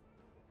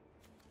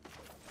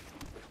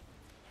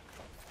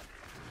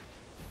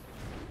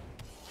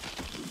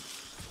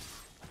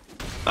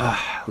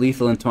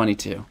 Lethal in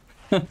 22.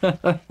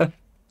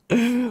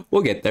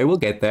 We'll get there, we'll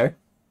get there.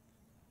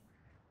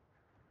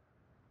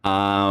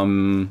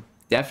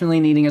 Definitely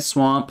needing a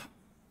swamp.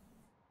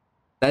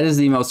 That is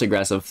the most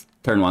aggressive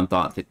turn 1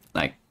 thought.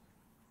 Like,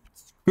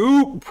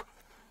 scoop!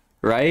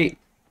 Right?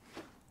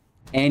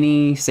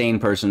 Any sane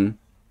person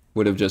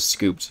would have just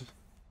scooped.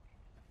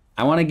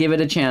 I want to give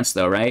it a chance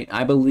though, right?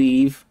 I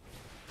believe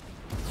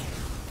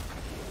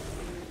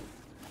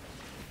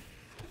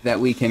that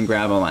we can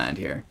grab a land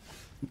here.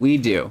 We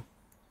do.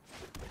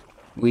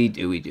 We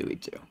do, we do, we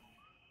do.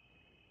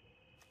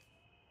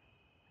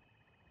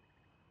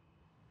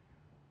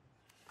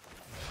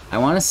 I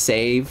want to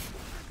save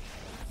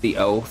the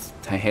Oath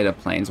to hit a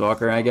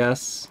Planeswalker, I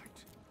guess.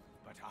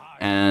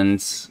 And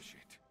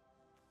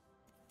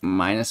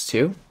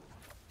 -2.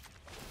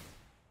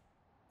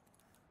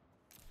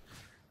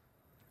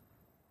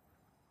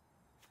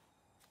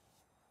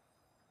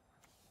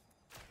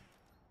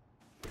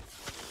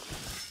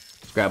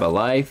 Grab a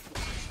life.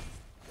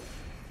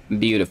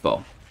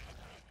 Beautiful.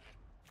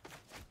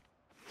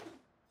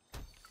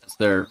 That's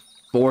their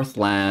 4th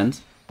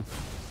land.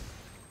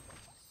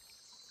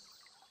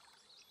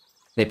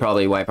 They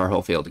probably wipe our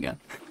whole field again.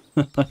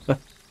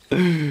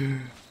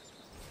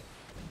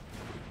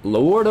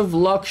 Lord of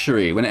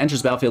Luxury. When it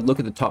enters battlefield, look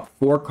at the top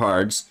 4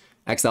 cards.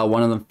 Exile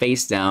one of them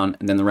face down,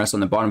 and then the rest on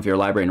the bottom of your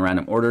library in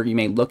random order. You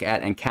may look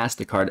at and cast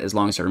a card as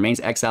long as it remains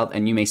exiled,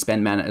 and you may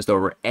spend mana as though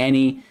it were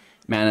any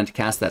mana to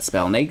cast that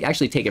spell. And they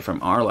actually take it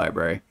from our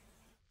library.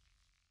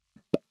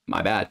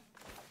 My bad.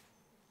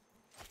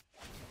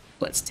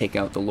 Let's take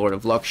out the Lord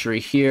of Luxury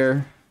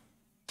here.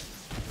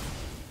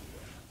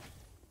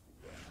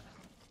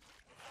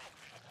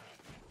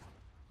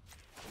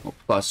 We'll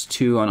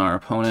 +2 on our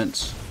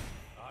opponent.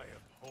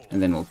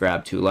 And then we'll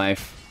grab 2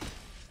 life.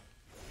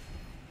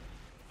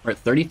 We're at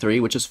 33,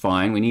 which is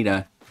fine. We need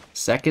a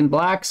second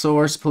black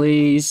source,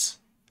 please.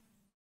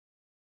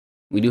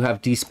 We do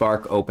have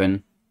Despark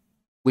open,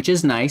 which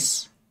is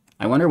nice.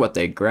 I wonder what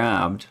they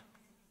grabbed.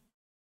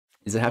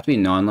 Does it have to be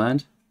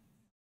non-land?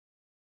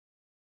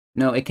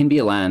 No, it can be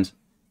a land.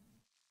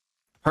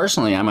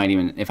 Personally, I might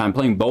even, if I'm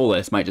playing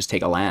Bolus, might just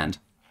take a land.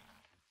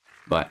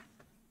 But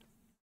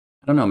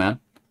I don't know, man.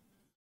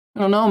 I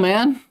don't know,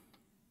 man.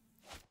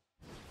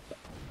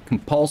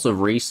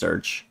 Compulsive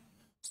Research.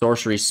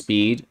 Sorcery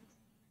Speed.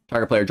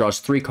 Target player draws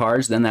 3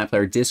 cards, then that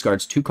player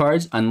discards 2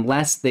 cards,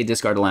 unless they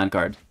discard a land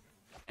card.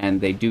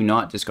 And they do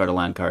not discard a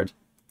land card.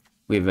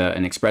 We have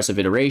an Expressive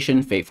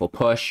Iteration, Fateful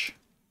Push.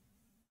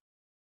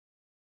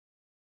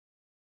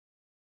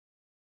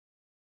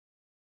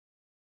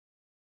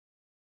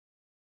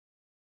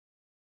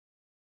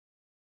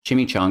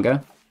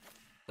 Chimichanga.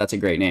 That's a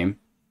great name.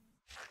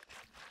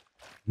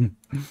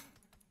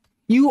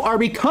 You are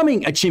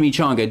becoming a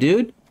chimichanga,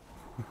 dude!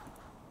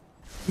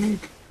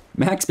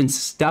 Mac's been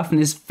stuffing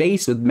his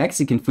face with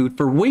Mexican food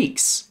for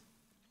weeks.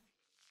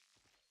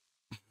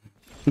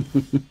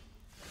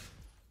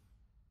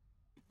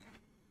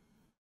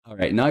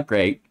 Alright, not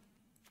great.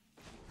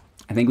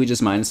 I think we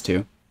just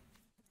 -2.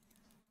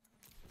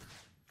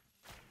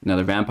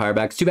 Another vampire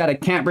back. It's too bad I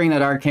can't bring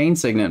that arcane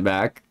signet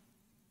back.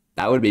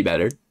 That would be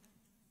better.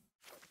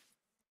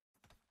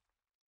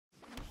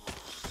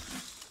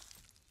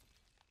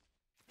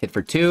 Hit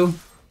for 2,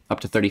 up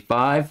to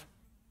 35.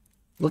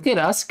 Look at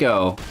us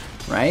go,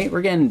 right?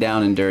 We're getting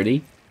down and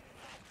dirty.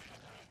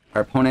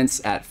 Our opponent's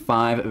at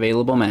 5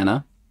 available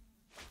mana.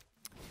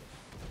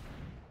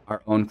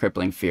 Our own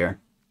crippling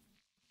fear.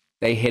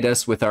 They hit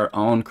us with our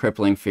own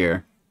crippling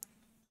fear.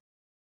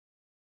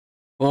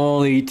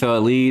 Holy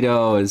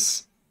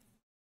Toledos.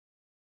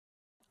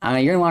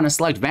 You're gonna want to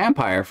select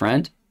Vampire,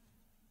 friend.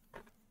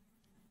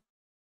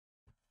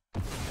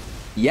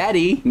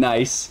 Yeti,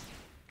 nice.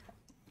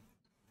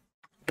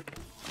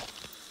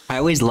 I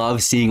always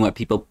love seeing what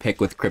people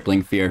pick with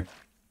Crippling Fear.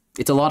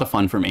 It's a lot of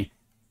fun for me.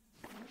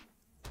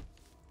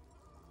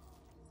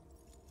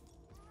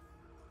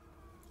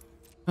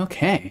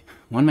 Okay,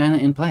 1 mana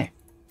in play.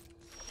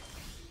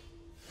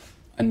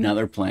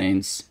 Another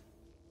Plains.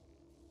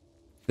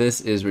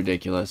 This is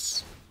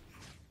ridiculous.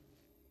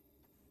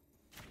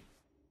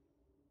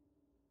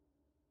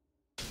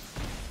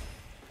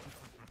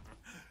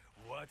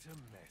 What a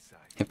mess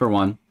Hit for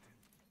 1.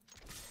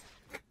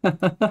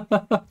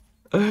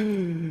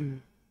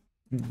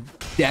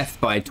 Death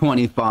by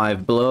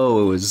 25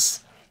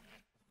 blows.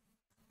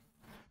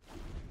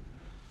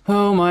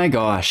 Oh my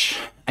gosh.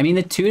 I mean,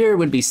 the Tutor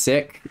would be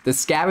sick, the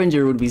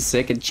Scavenger would be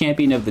sick, and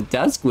Champion of the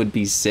Dusk would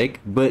be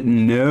sick, but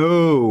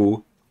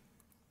no.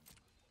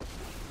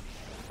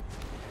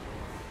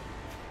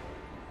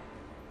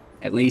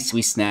 At least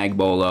we snag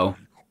Bolo.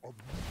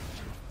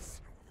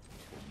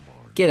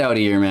 Get out of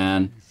here,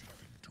 man.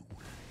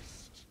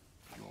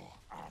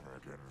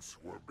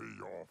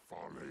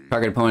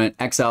 Target opponent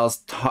exiles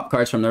top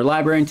cards from their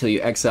library until you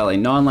exile a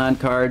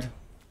non-land card.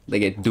 They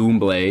get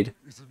Doomblade.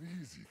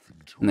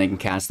 And they can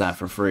cast that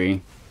for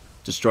free.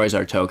 Destroys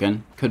our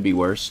token. Could be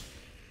worse.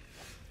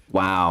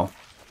 Wow.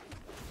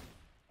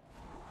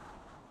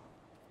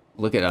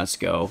 Look at us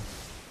go.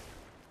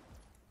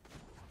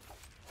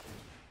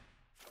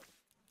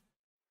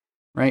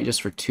 Right,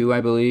 just for 2, I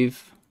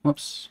believe.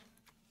 Whoops.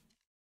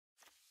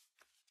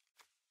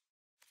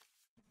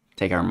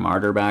 Take our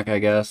Martyr back, I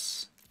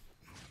guess.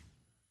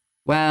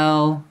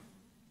 Well,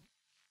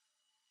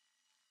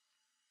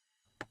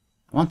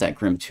 I want that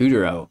Grim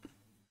Tutor out.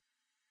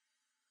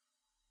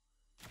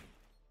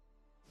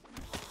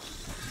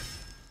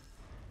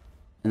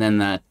 And then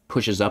that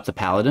pushes up the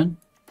Paladin.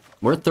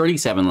 We're at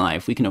 37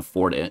 life. We can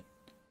afford it.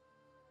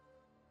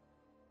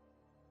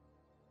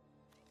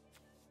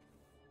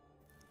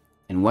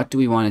 And what do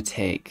we want to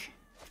take?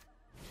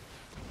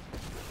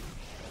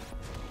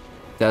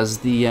 Does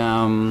the,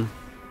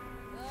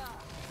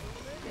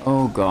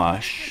 oh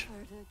gosh.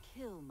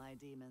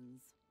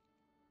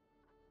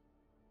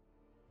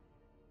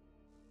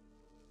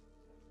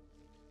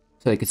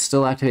 So they could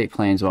still activate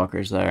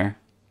Planeswalkers there.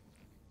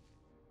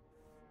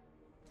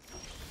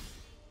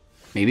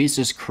 Maybe it's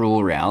just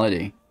Cruel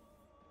Reality.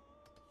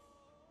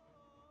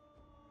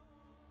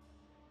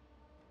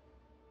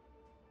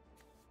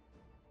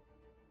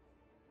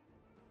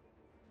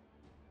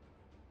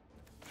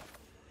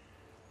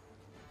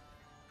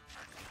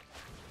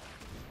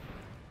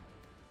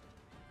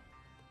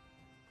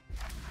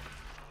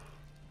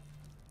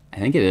 I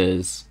think it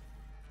is.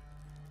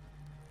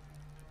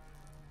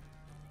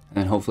 And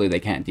then hopefully they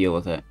can't deal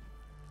with it.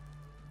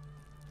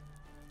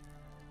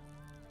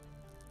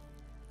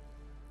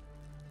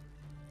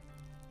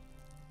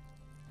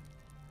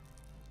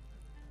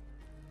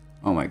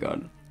 Oh my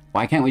god.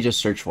 Why can't we just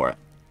search for it?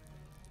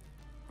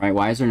 Right,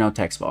 why is there no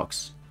text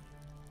box?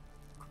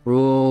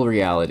 Cruel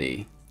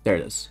Reality. There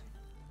it is.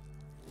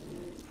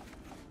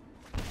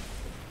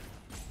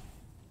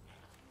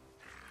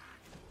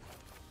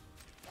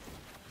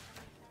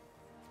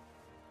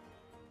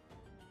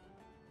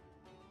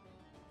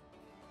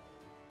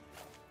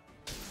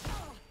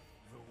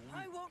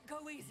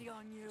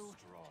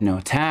 No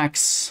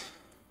attacks.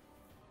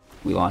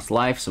 We lost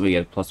life, so we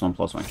get a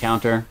 +1/+1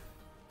 counter.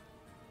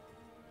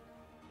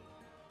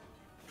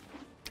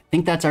 I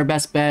think that's our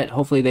best bet.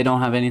 Hopefully they don't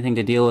have anything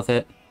to deal with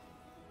it.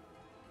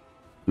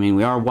 I mean,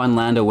 we are 1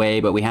 land away,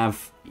 but we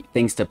have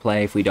things to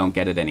play if we don't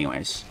get it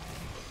anyways.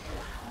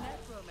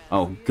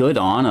 Oh, good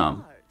on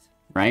them.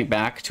 Right,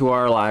 back to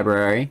our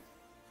library.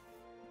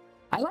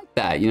 I like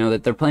that, you know,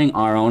 that they're playing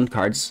our own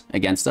cards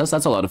against us.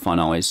 That's a lot of fun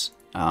always.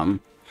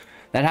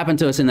 That happened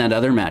to us in that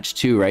other match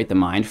too, right? The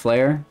Mind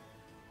Flayer.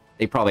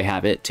 They probably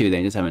have it too,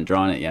 they just haven't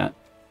drawn it yet.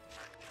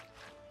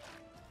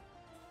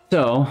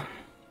 So,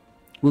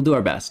 we'll do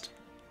our best.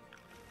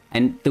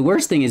 And the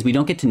worst thing is we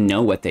don't get to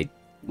know what they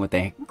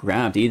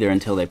grabbed either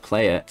until they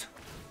play it.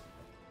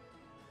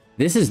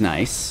 This is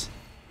nice.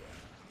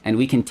 And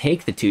we can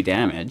take the 2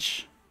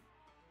 damage.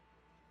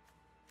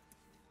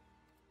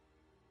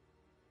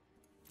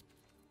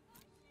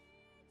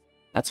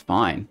 That's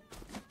fine.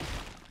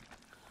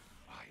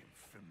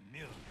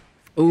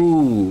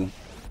 Ooh,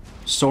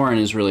 Sorin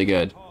is really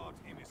good.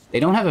 They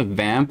don't have a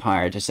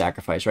vampire to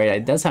sacrifice, right?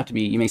 It does have to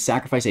be, you may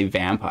sacrifice a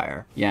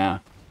vampire. Yeah.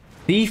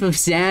 Thief of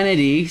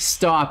Sanity,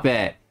 stop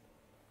it.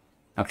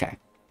 Okay.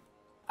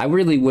 I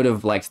really would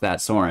have liked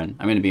that Sorin,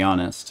 I'm going to be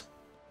honest.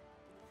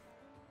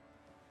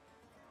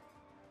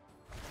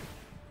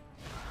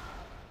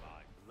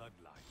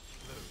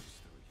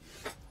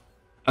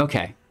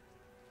 Okay.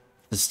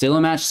 There's still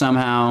a match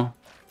somehow.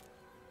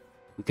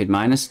 We could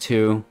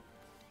 -2.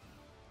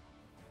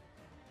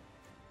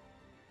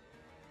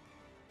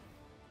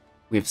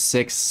 We have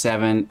 6,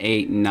 7,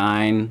 8,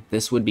 9.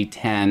 This would be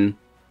 10,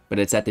 but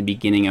it's at the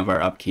beginning of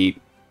our upkeep.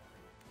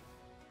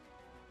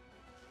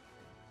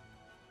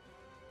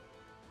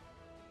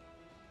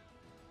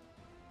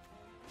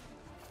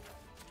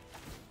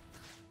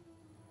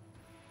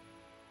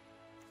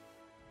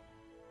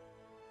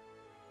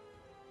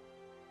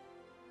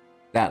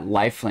 That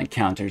lifelink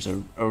counter's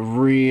a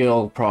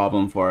real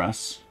problem for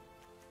us.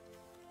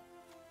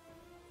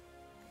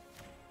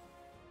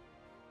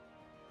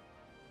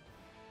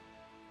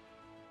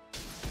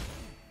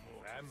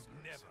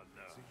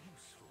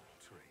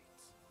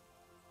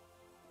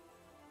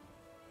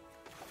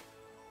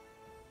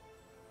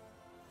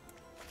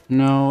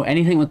 No,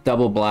 anything with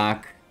double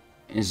black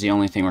is the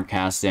only thing we're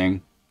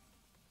casting.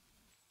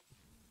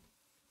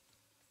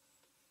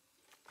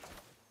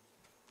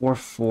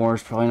 4/4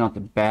 is probably not the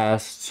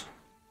best.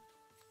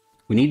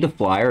 We need the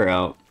flyer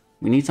out.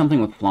 We need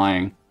something with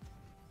flying.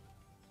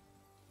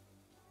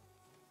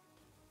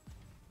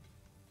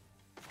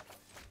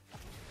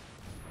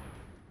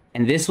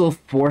 And this will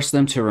force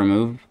them to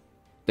remove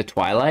the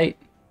Twilight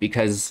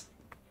because,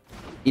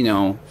 you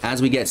know,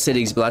 as we get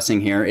City's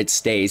Blessing here, it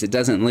stays. It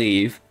doesn't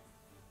leave.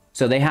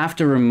 So they have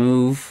to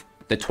remove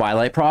the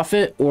Twilight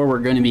Prophet or we're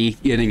going to be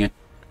getting a,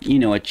 you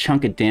know, a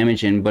chunk of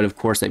damage in. But of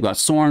course they've got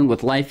Sorin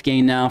with life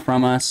gain now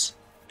from us.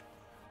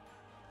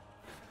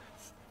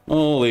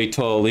 Holy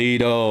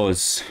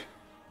Toledos.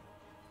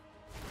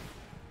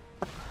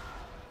 This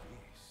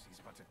is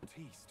but a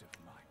taste of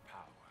my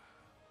power.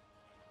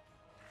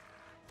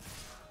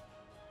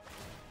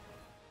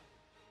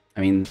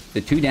 I mean,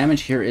 the 2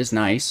 damage here is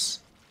nice.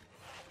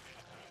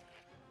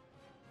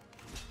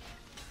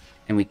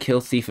 And we kill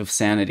Thief of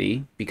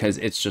Sanity because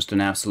it's just an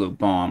absolute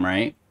bomb,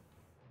 right?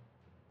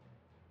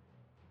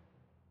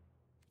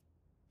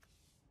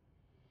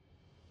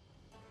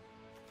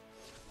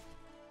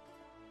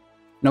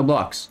 No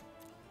blocks.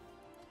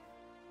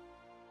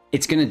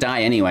 It's gonna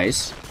die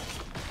anyways.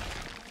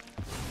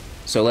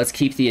 So let's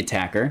keep the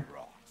attacker.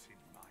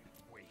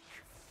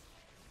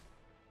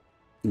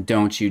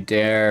 Don't you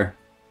dare.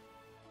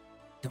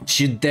 Don't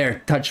you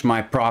dare touch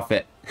my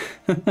prophet.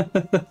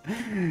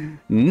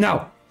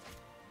 No!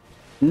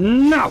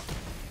 No!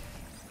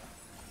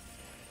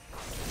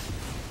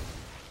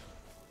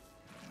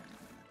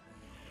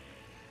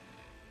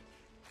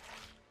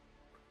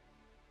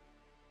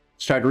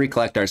 Let's try to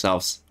recollect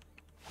ourselves.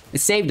 It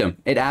saved him.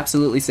 It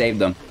absolutely saved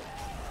them.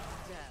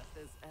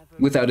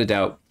 Without a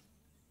doubt.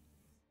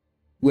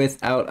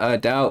 Without a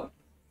doubt.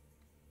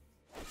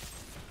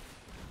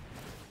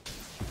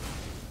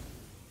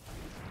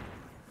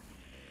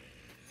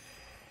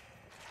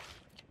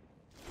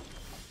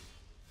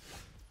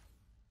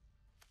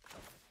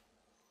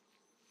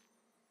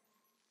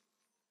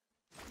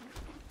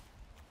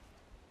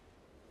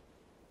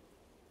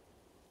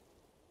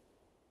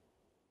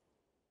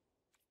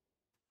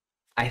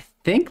 I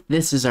think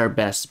this is our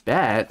best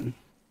bet.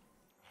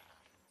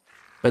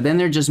 But then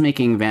they're just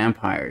making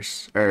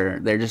vampires. Or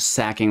they're just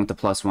sacking with the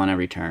 +1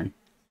 every turn.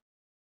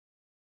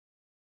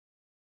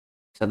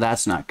 So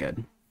that's not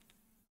good.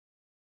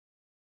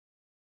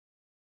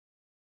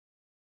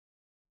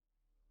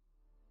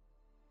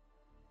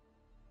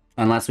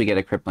 Unless we get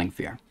a Crippling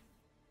Fear.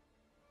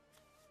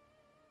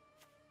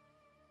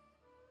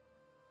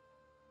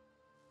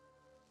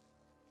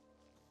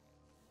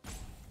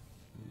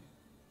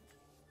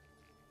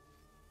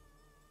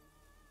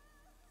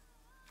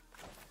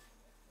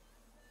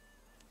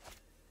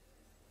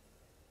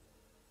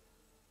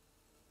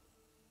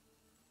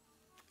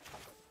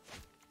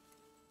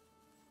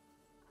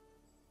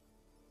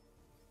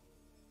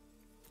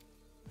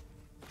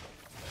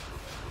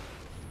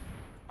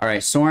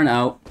 Alright, Sorin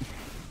out.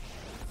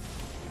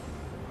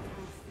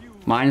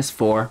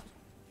 -4.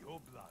 Your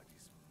blood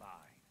is mine.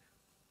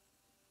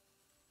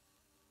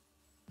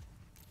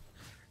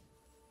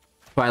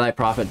 Twilight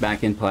Prophet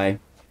back in play.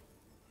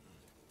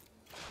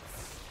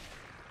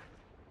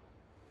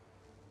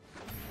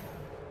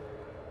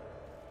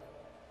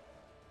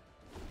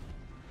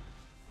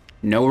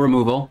 No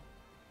removal.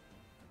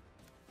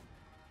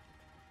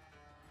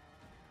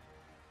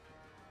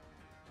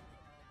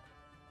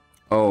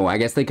 Oh, I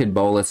guess they could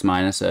bolus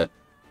minus it.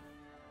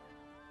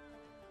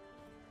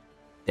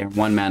 They're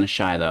 1 mana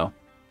shy, though.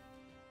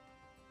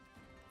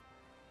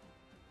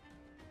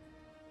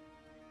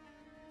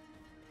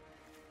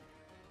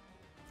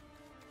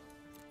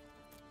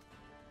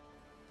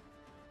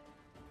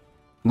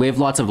 We have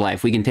lots of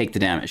life. We can take the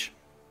damage.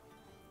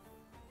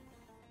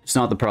 It's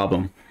not the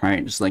problem,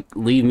 right? Just like,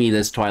 leave me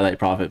this Twilight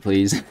Prophet,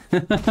 please.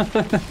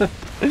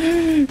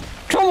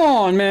 Come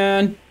on,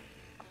 man!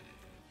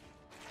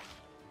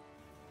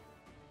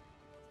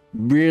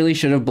 Really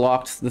should have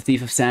blocked the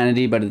Thief of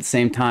Sanity, but at the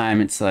same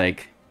time, it's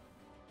like...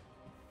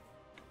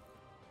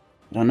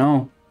 I don't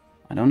know.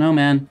 I don't know,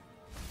 man.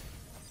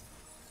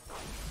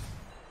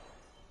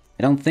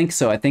 I don't think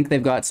so. I think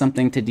they've got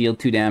something to deal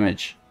 2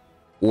 damage.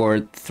 Or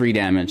 3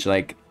 damage.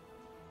 Like,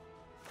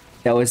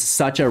 that was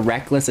such a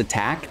reckless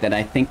attack that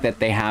I think that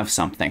they have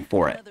something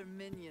for it.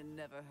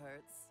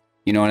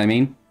 You know what I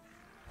mean?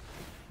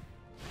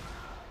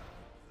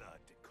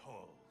 The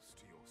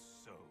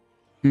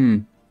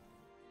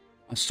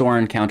A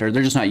Sorin counter.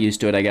 They're just not used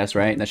to it, I guess,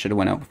 right? That should have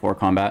went out before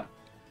combat.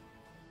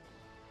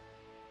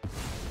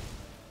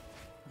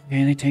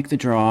 Okay, they take the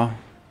draw.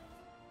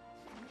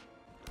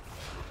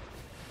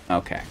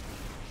 Okay.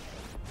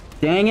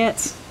 Dang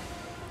it!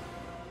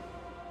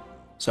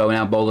 So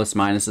now bolus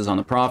minuses on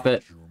the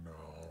Prophet.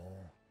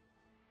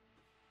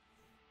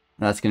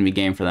 That's going to be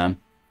game for them.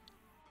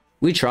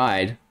 We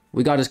tried.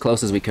 We got as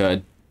close as we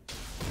could.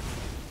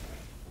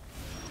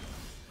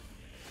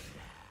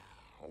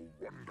 A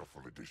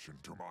wonderful addition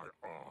to my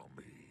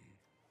army.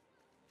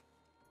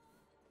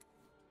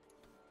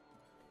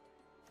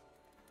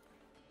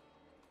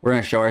 We're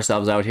going to show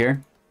ourselves out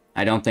here.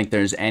 I don't think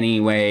there's any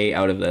way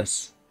out of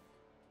this.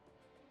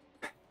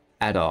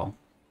 At all.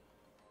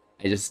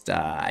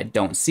 I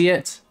don't see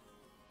it.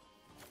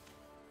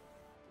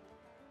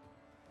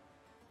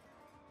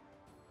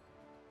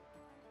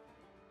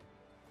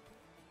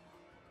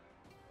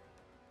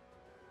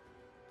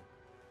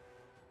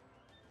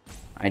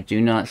 I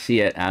do not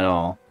see it at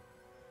all.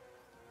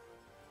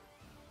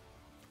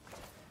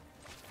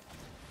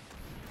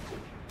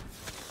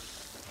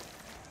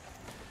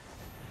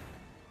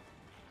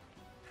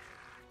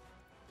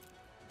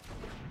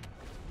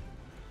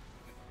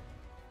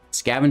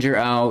 Scavenger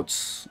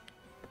out.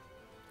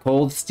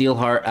 Cold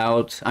Steelheart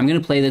out. I'm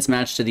going to play this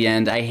match to the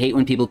end. I hate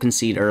when people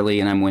concede early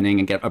and I'm winning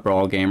and get a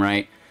Brawl game,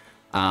 right?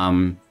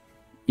 You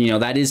know,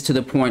 that is to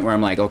the point where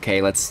I'm like,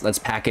 okay, let's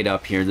pack it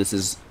up here. This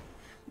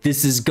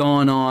has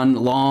gone on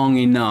long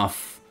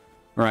enough,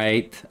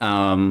 right?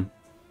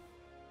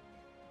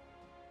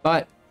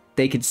 But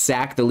they could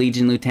sack the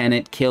Legion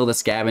Lieutenant, kill the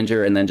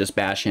Scavenger, and then just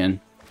bash in.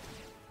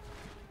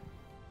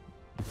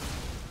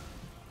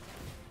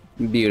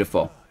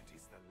 Beautiful.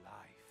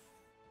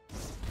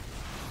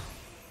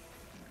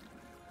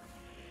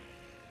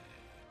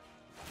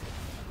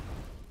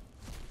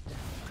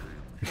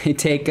 They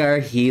take our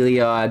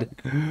Heliod.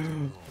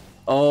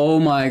 Oh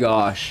my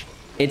gosh.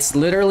 It's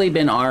literally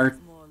been our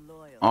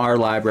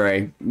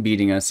library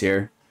beating us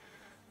here.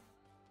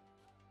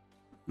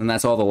 And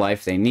that's all the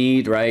life they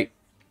need, right?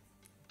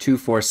 2,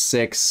 4,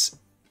 6,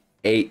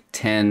 8,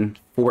 10,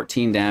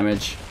 14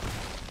 damage.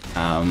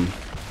 I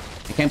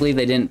can't believe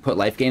they didn't put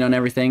life gain on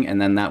everything,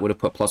 and then that would have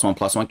put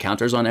 +1/+1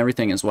 counters on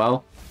everything as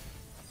well.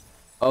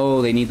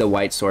 Oh, they need the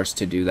white source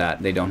to do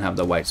that. They don't have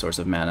the white source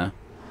of mana.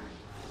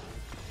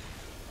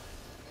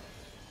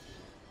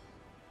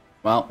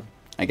 Well,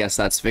 I guess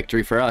that's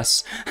victory for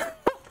us.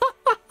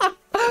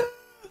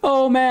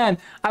 Oh man,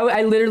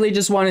 I literally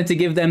just wanted to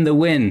give them the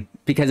win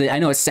because I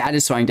know it's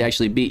satisfying to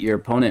actually beat your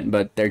opponent,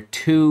 but they're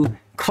too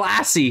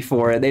classy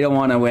for it. They don't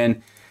want to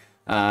win.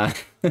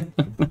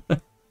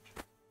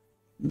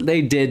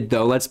 They did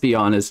though, let's be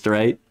honest,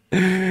 right?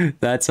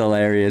 That's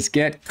hilarious.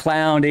 Get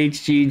clowned,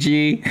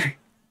 HGG.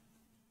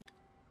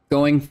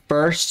 Going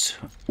first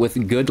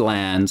with good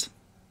land.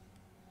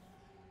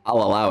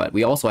 I'll allow it.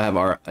 We also have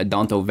our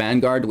Adonto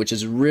Vanguard, which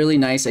is really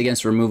nice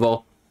against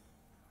removal.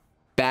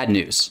 Bad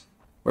news.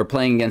 We're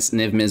playing against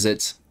Niv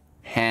Mizzet,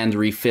 hand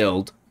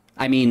refilled.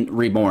 I mean,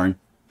 reborn.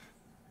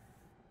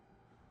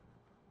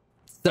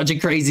 Such a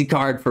crazy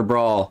card for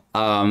Brawl.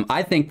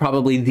 I think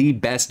probably the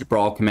best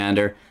Brawl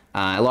commander.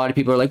 A lot of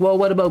people are like, well,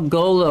 what about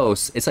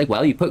Golos? It's like,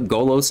 well, you put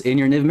Golos in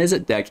your Niv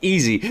Mizzet deck.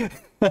 Easy.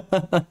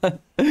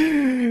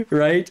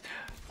 Right?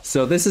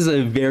 So this is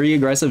a very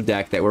aggressive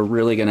deck that we're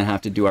really going to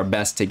have to do our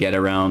best to get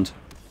around.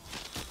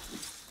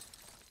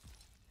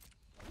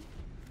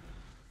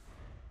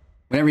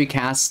 Whenever you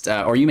cast,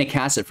 or you may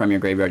cast it from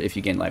your graveyard if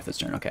you gain life this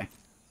turn. Okay.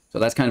 So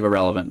that's kind of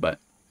irrelevant, but...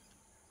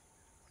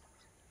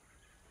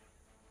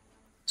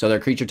 So their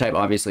creature type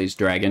obviously is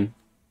Dragon.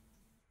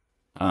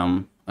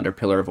 Under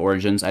Pillar of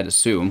Origins, I'd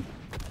assume.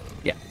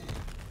 Yeah.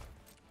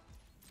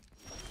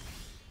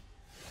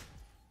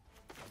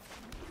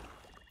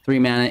 Three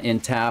mana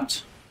in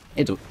tapped.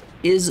 It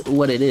is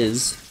what it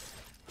is.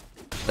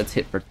 Let's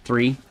hit for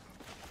 3.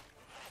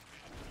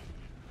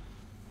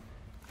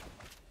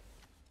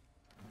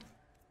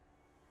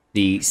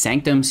 The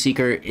Sanctum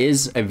Seeker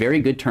is a very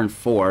good turn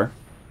 4.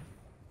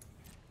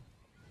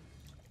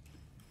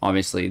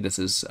 Obviously, this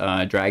is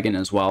Dragon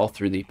as well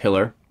through the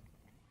Pillar.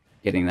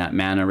 Getting that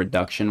mana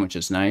reduction, which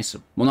is nice.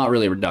 Well, not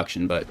really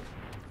reduction, but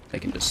they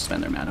can just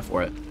spend their mana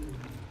for it.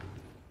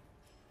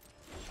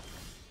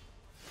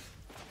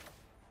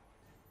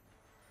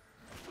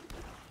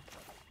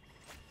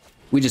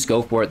 We just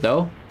go for it,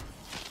 though.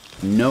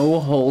 No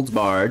holds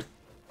barred.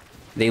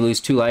 They lose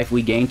 2 life,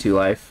 we gain 2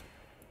 life.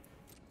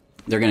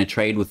 They're going to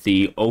trade with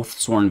the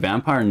Oathsworn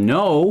Vampire.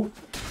 No!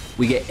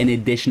 We get an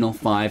additional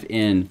 5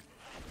 in.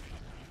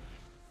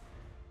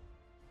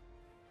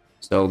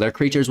 So their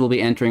creatures will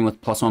be entering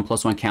with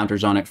 +1/+1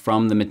 counters on it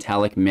from the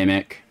Metallic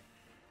Mimic.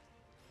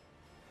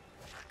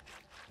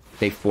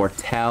 They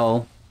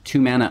foretell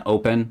 2 mana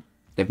open.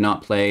 They've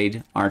not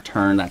played our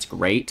turn. That's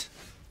great.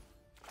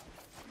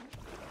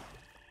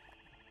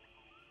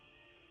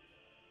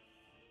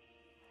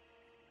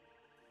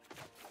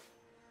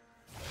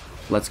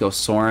 Let's go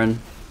Sorin.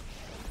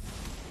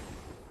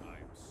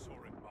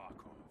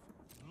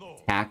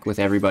 Attack with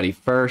everybody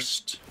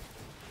first.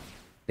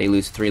 They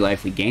lose 3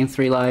 life, we gain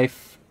 3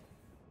 life.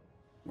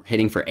 We're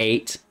hitting for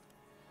 8.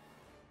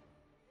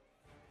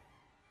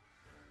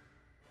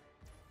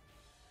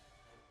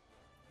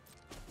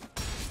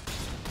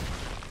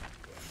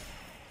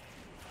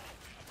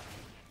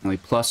 And we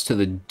plus to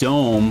the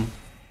dome.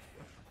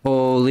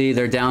 Holy,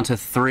 they're down to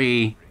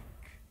 3.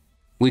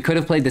 We could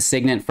have played the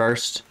Signet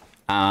first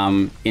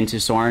into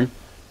Sorin.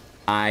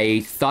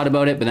 I thought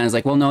about it, but then I was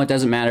like, well, no, it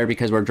doesn't matter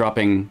because we're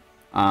dropping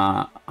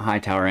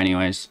Hightower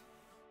anyways.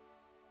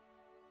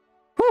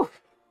 Whew.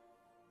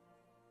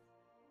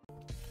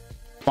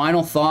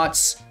 Final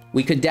thoughts.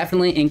 We could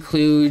definitely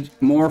include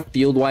more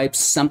field wipes,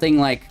 something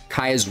like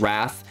Kaya's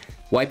Wrath,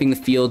 wiping the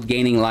field,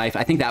 gaining life.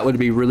 I think that would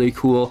be really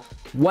cool.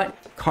 What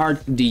card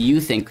do you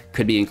think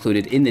could be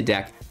included in the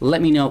deck?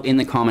 Let me know in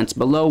the comments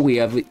below. We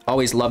have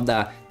always loved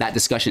that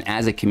discussion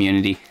as a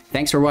community.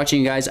 Thanks for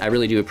watching, guys. I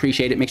really do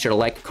appreciate it. Make sure to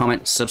like,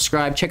 comment,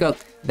 subscribe. Check out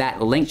that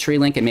Linktree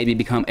link and maybe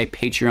become a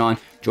Patreon.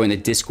 Join the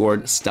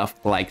Discord,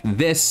 stuff like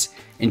this.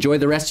 Enjoy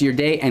the rest of your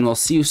day, and we'll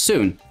see you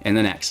soon in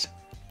the next.